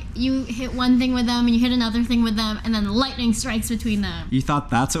 Like you hit one thing with them and you hit another thing with them, and then lightning strikes between them. You thought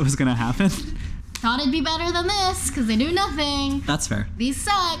that's what was going to happen? Thought it'd be better than this because they do nothing. That's fair. These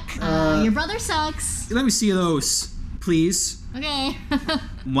suck. Your brother sucks. Let me see those, please. Okay.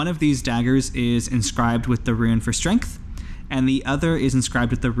 One of these daggers is inscribed with the rune for strength, and the other is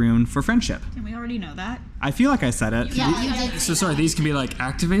inscribed with the rune for friendship. Can we already know that? I feel like I said it. Yeah, you did. So sorry, these can be like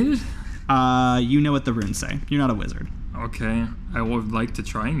activated? You know what the runes say. You're not a wizard. Okay, I would like to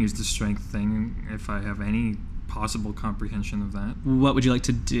try and use the strength thing if I have any possible comprehension of that. What would you like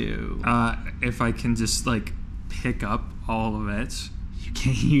to do? If I can just like pick up all of it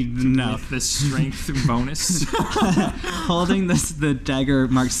No. with the strength bonus. Holding the dagger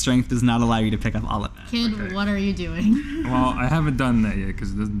marked strength does not allow you to pick up all of it. Kid, Okay. what are you doing? Well, I haven't done that yet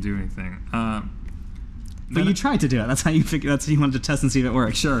because it doesn't do anything. But you tried to do it. That's how you wanted to test and see if it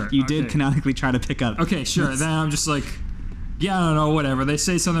worked. Sure, You did okay. canonically try to pick up. Okay, sure. Then I'm just like, yeah, I don't know, whatever. They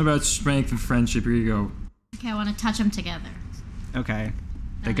say something about strength and friendship. Here you go. Okay, I want to touch them together. Okay.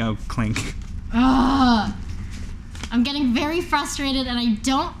 They go clink. Ugh. I'm getting very frustrated and I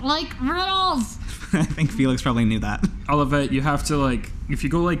don't like riddles. I think Felix probably knew that. Olivet, you have to like, if you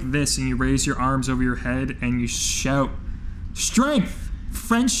go like this and you raise your arms over your head and you shout, strength,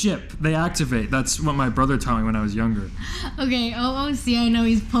 friendship, they activate. That's what my brother taught me when I was younger. Okay, OOC, I know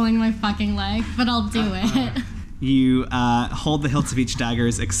he's pulling my fucking leg, but I'll do it. You hold the hilts of each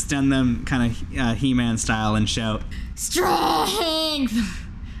daggers, extend them kind of He-Man style, and shout. Strength!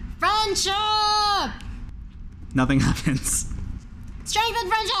 Friendship! Nothing happens. Strength and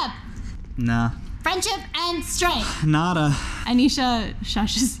friendship! Nah. Friendship and strength! Nada. Anisha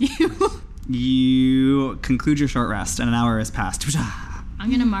shushes you. You conclude your short rest, and an hour has passed. I'm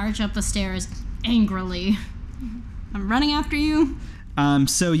gonna march up the stairs angrily. I'm running after you.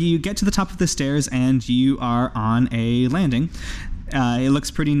 So you get to the top of the stairs, and you are on a landing. It looks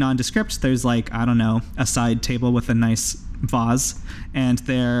pretty nondescript. There's like, I don't know, a side table with a nice vase, and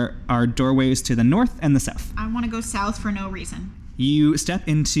there are doorways to the north and the south. I want to go south for no reason. You step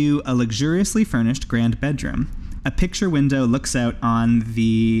into a luxuriously furnished grand bedroom. A picture window looks out on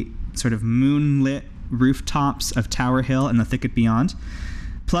the sort of moonlit rooftops of Tower Hill and the thicket beyond.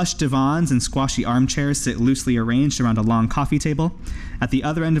 Plush divans and squashy armchairs sit loosely arranged around a long coffee table. At the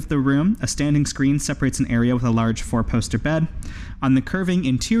other end of the room, a standing screen separates an area with a large four-poster bed. On the curving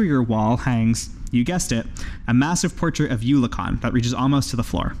interior wall hangs, you guessed it, a massive portrait of Eulacon that reaches almost to the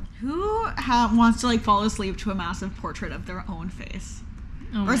floor. Who wants to like fall asleep to a massive portrait of their own face?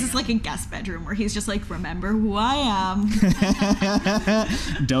 Oh Or is my this like a guest bedroom where he's just like, remember who I am?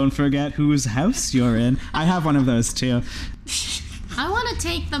 Don't forget whose house you're in. I have one of those too. I want to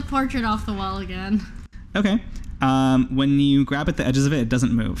take the portrait off the wall again. Okay. When you grab at the edges of it, it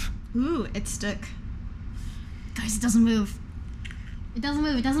doesn't move. Ooh, it's stuck. Guys, it doesn't move. It doesn't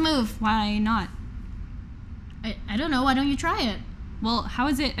move. It doesn't move. Why not? I don't know. Why don't you try it? Well, how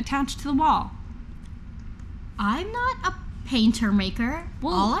is it attached to the wall? I'm not a painter maker.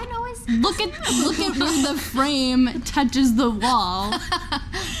 Well, All I know is Look at where the frame touches the wall.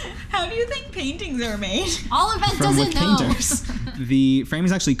 How do you think paintings are made? all of it From doesn't with know. painters. The frame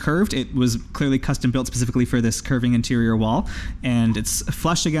is actually curved. It was clearly custom built specifically for this curving interior wall, and it's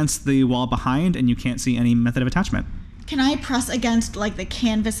flush against the wall behind, and you can't see any method of attachment. Can I press against like the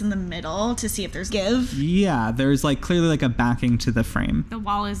canvas in the middle to see if there's give? Yeah, there's like clearly like a backing to the frame. The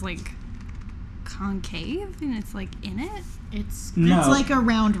wall is like concave and it's like in it. It's No. It's like a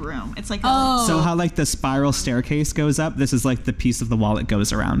round room. It's like Oh, So how like the spiral staircase goes up, this is like the piece of the wall it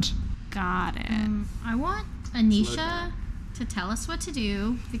goes around. got it. I want Anisha to tell us what to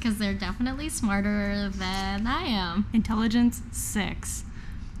do because they're definitely smarter than I am. Intelligence 6.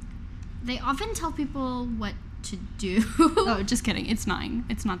 They often tell people what to do. Oh, just kidding. It's 9.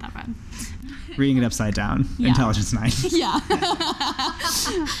 It's not that bad. Reading it upside down. Yeah. Intelligence 9. Yeah.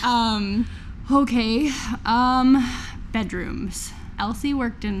 Okay. Bedrooms. Elsie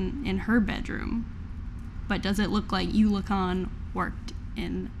worked in her bedroom, but does it look like Yulikon worked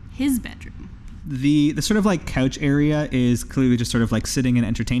in his bedroom? The sort of like couch area is clearly just sort of like sitting and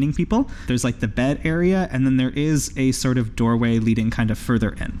entertaining people. There's like the bed area, and then there is a sort of doorway leading kind of further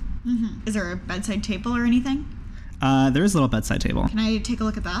in. Is there a bedside table or anything? There is a little bedside table. Can I take a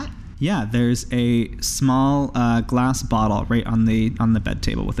look at that? Yeah, there's a small glass bottle right on the bed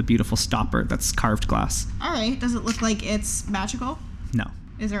table with a beautiful stopper that's carved glass. All right. Does it look like it's magical? No.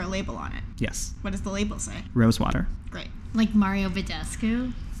 Is there a label on it? Yes. What does the label say? Rose water. Great. Like Mario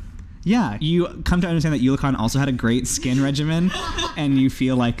Badescu. Yeah, you come to understand that Yulikon also had a great skin regimen, and you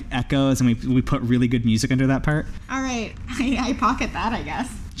feel like echoes, and we put really good music under that part. All right. I pocket that, I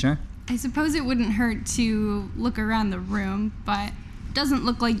guess. Sure. I suppose it wouldn't hurt to look around the room, but it doesn't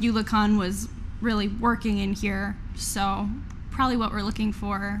look like Yulikon was really working in here, so probably what we're looking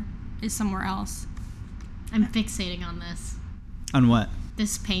for is somewhere else. I'm fixating on this. On what?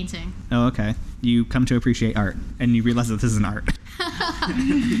 This painting. Oh, okay. You come to appreciate art, and you realize that this is an art.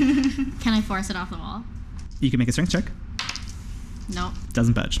 Can I force it off the wall? You can make a strength check. Nope.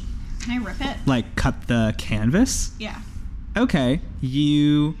 Doesn't budge. Can I rip it? Like, cut the canvas? Yeah. Okay.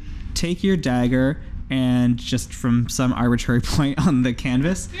 You take your dagger, and just from some arbitrary point on the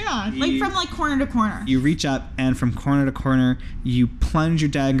canvas, Yeah. Like from like corner to corner. you reach up, and from corner to corner, you plunge your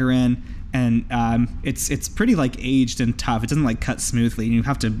dagger in, and it's pretty like aged and tough. It doesn't like cut smoothly. You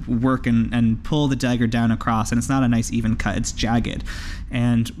have to work and pull the dagger down across, and it's not a nice even cut. It's jagged,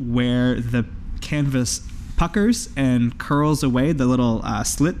 and where the canvas puckers and curls away, the little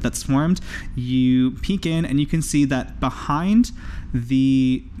slit that's formed, you peek in, and you can see that behind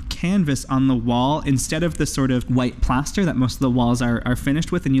the canvas on the wall, instead of the sort of white plaster that most of the walls are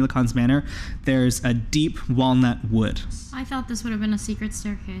finished with in Yulikon's manor, there's a deep walnut wood. I thought this would have been a secret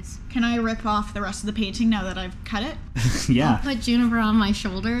staircase. Can I rip off the rest of the painting now that I've cut it? Yeah. Put Juniper on my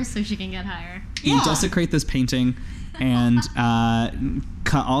shoulders so she can get higher. You Yeah. desecrate this painting and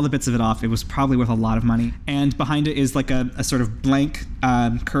cut all the bits of it off. It was probably worth a lot of money. And behind it is like a sort of blank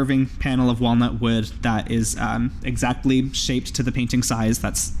curving panel of walnut wood that is exactly shaped to the painting size,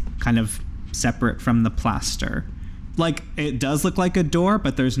 that's kind of separate from the plaster. Like, it does look like a door,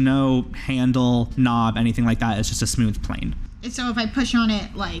 but there's no handle, knob, anything like that. It's just a smooth plane. So if I push on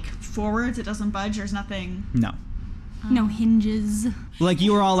it like forwards, it doesn't budge. There's nothing. No. No hinges. Like,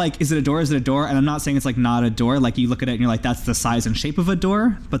 you were all like, is it a door? Is it a door? And I'm not saying it's like not a door. Like, you look at it and you're like, that's the size and shape of a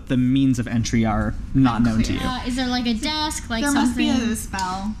door, but the means of entry are not known to you. Is there like a desk, like There something? must be a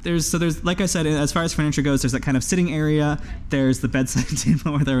spell. There's like I said, as far as furniture goes, there's that kind of sitting area. There's the bedside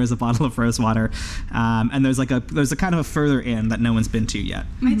table where there is a bottle of rose water, and there's a kind of a further inn that no one's been to yet.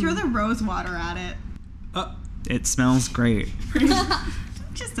 I throw the rose water at it. It smells great.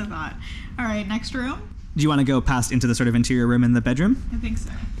 Just a thought. All right, next room. Do you want to go past into the sort of interior room in the bedroom? I think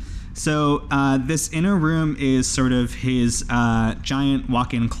so. So this inner room is sort of his giant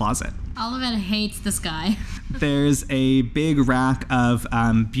walk-in closet. Olivet hates this guy. There's a big rack of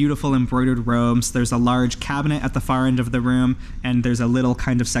beautiful embroidered robes. There's a large cabinet at the far end of the room, and there's a little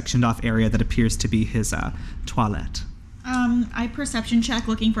kind of sectioned off area that appears to be his toilette. I perception check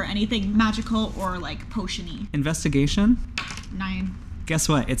looking for anything magical or like potion-y. Investigation? 9. Guess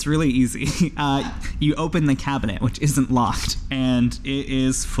what? It's really easy. You open the cabinet, which isn't locked, and it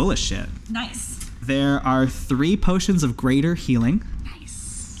is full of shit. Nice. There are 3 potions of greater healing.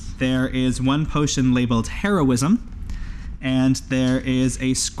 Nice. There is 1 potion labeled heroism, and there is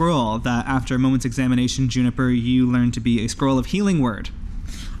a scroll that, after a moment's examination, Juniper, you learn to be a scroll of healing word.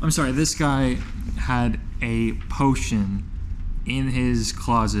 I'm sorry, this guy had a potion in his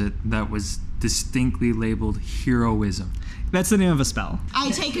closet that was distinctly labeled heroism. That's the name of a spell.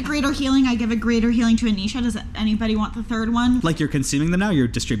 I take a greater healing. I give a greater healing to Anisha. Does anybody want the third one? Like, you're consuming them now, you're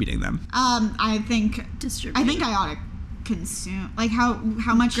distributing them. I think Distribute. I think I ought to consume. Like how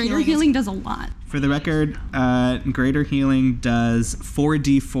much Greater healing? healing does a lot. For the record, greater healing does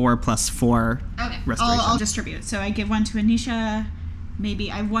 4d4 plus 4 Okay. restoration. I'll distribute. So I give one to Anisha.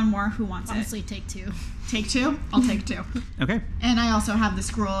 Maybe I have one more. Who wants Honestly, take 2. it? Take 2? I'll take 2. Okay. And I also have the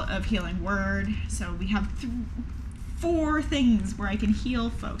scroll of healing word. So we have 4 things where I can heal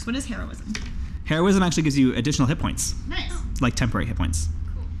folks. What is heroism? Heroism actually gives you additional hit points, Nice. like temporary hit points.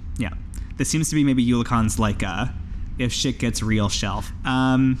 Cool. Yeah. This seems to be maybe Yulikon's, like, if shit gets real shelf.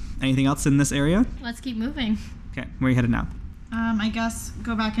 Anything else in this area? Let's keep moving. Okay, where are you headed now? I guess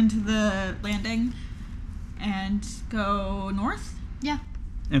go back into the landing and go north. Yeah.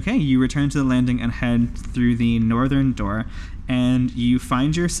 Okay, you return to the landing and head through the northern door, and you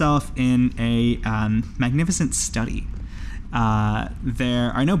find yourself in a magnificent study.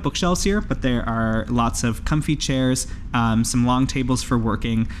 There are no bookshelves here, but there are lots of comfy chairs, some long tables for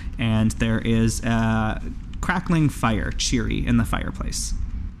working, and there is a crackling fire, cheery, in the fireplace.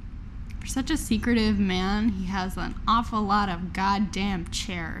 For such a secretive man, he has an awful lot of goddamn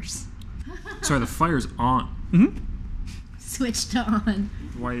chairs. Sorry, the fire's on. Switched on.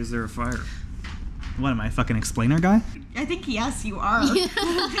 Why is there a fire? What am I, fucking explainer guy? I think yes, you are.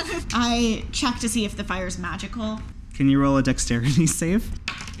 I check to see if the fire's magical. Can you roll a dexterity save?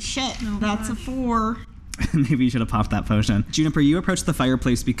 Shit, that's a 4. Maybe you should have popped that potion. Juniper, you approach the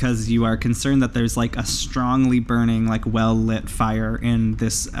fireplace because you are concerned that there's like a strongly burning, like well-lit fire in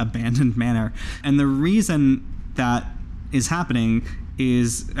this abandoned manor. And the reason that is happening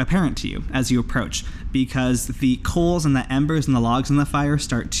is apparent to you as you approach, because the coals and the embers and the logs in the fire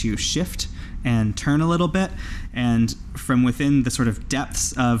start to shift and turn a little bit, and from within the sort of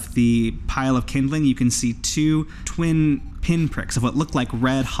depths of the pile of kindling, you can see 2 twin pinpricks of what look like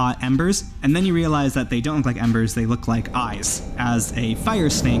red hot embers, and then you realize that they don't look like embers, they look like eyes, as a fire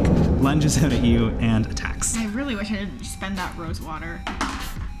snake lunges out at you and attacks. I really wish I didn't spend that rose water.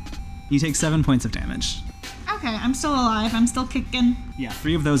 You take 7 points of damage. Okay, I'm still alive. I'm still kicking. Yeah,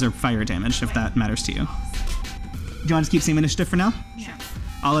 3 of those are fire damage, if that matters to you. Do you want to keep same initiative for now? Sure.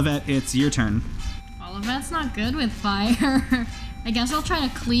 Olivet, it's your turn. Olivet's not good with fire. I guess I'll try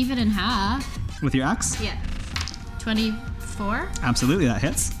to cleave it in half. With your axe? Yeah. 24? Absolutely, that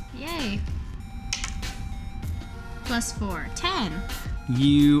hits. Yay. Plus 4. 10.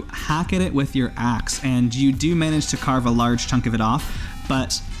 You hack at it with your axe, and you do manage to carve a large chunk of it off,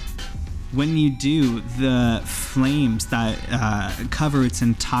 but when you do, the flames that cover its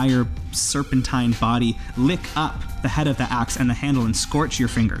entire serpentine body lick up the head of the axe and the handle and scorch your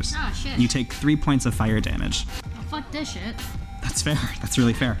fingers. Oh, shit. You take 3 points of fire damage. Oh, fuck this shit. That's fair. That's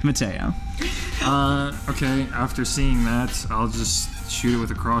really fair. Mateo. Okay, after seeing that, I'll just shoot it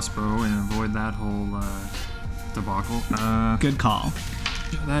with a crossbow and avoid that whole debacle. Good call.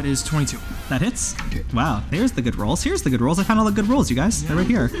 That is 22. That hits. Wow, there's the good rolls. Here's the good rolls. I found all the good rolls, you guys. They're right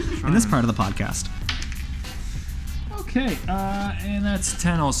here in this part of the podcast. Okay, and that's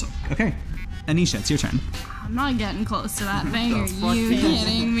 10 also. Okay. Anisha, it's your turn. I'm not getting close to that thing. Are fuck you is-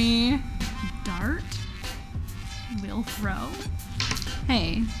 kidding me? Dart? Will throw?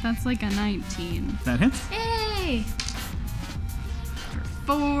 Hey, that's like a 19. That hits. Yay!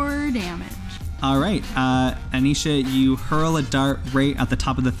 4 damage. All right, Anisha, you hurl a dart right at the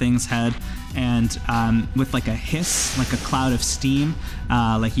top of the thing's head, and with like a hiss, like a cloud of steam,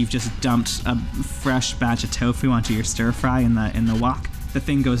 like you've just dumped a fresh batch of tofu onto your stir fry in the wok. The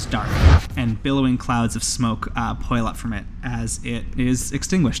thing goes dark, and billowing clouds of smoke boil up from it as it is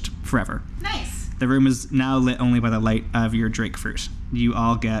extinguished forever. Nice. The room is now lit only by the light of your drake fruit. You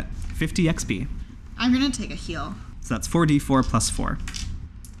all get 50 XP, I'm gonna take a heal. so that's 4d4 plus 4.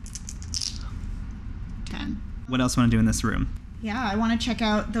 10. What else want to do in this room? Yeah, I want to check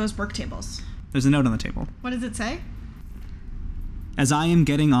out those work tables. There's a note on the table. What does it say? As I am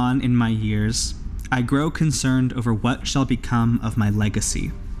getting on in my years, I grow concerned over what shall become of my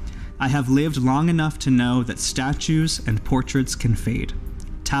legacy. I have lived long enough to know that statues and portraits can fade.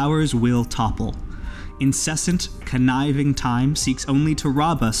 Towers will topple. Incessant, conniving time seeks only to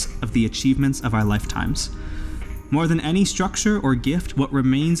rob us of the achievements of our lifetimes. More than any structure or gift, what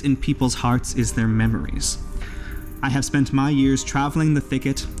remains in people's hearts is their memories. I have spent my years traveling the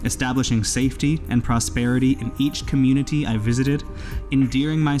thicket, establishing safety and prosperity in each community I visited,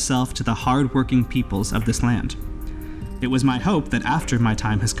 endearing myself to the hard-working peoples of this land. It was my hope that after my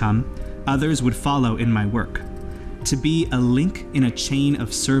time has come, others would follow in my work. To be a link in a chain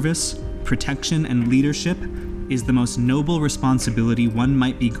of service, protection, and leadership is the most noble responsibility one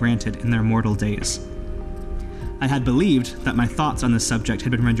might be granted in their mortal days. I had believed that my thoughts on this subject had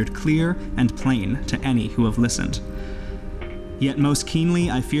been rendered clear and plain to any who have listened. Yet most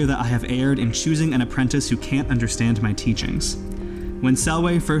keenly, I fear that I have erred in choosing an apprentice who can't understand my teachings. When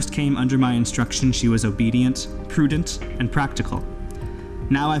Selway first came under my instruction, she was obedient, prudent, and practical.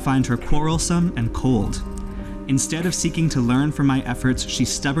 Now I find her quarrelsome and cold. Instead of seeking to learn from my efforts, she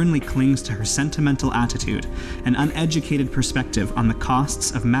stubbornly clings to her sentimental attitude and uneducated perspective on the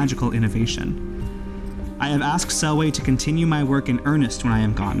costs of magical innovation. I have asked Selway to continue my work in earnest when I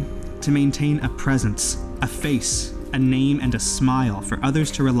am gone, to maintain a presence, a face, a name, and a smile for others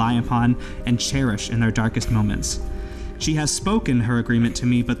to rely upon and cherish in their darkest moments. She has spoken her agreement to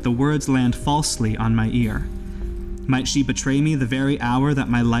me, but the words land falsely on my ear. Might she betray me the very hour that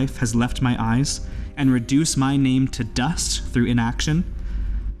my life has left my eyes, and reduce my name to dust through inaction?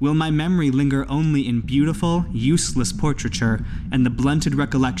 Will my memory linger only in beautiful, useless portraiture and the blunted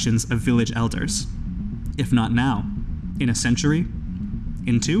recollections of village elders? If not now, in a century?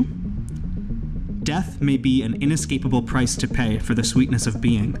 In 2? Death may be an inescapable price to pay for the sweetness of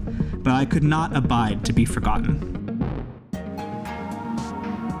being, but I could not abide to be forgotten.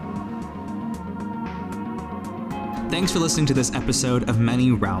 Thanks for listening to this episode of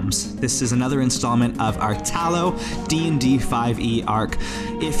Many Realms. This is another installment of our Tallow D&D 5e arc.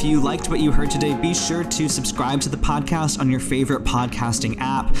 If you liked what you heard today, be sure to subscribe to the podcast on your favorite podcasting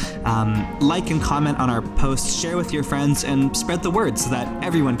app. Like and comment on our posts, share with your friends, and spread the word so that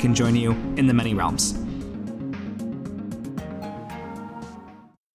everyone can join you in the Many Realms.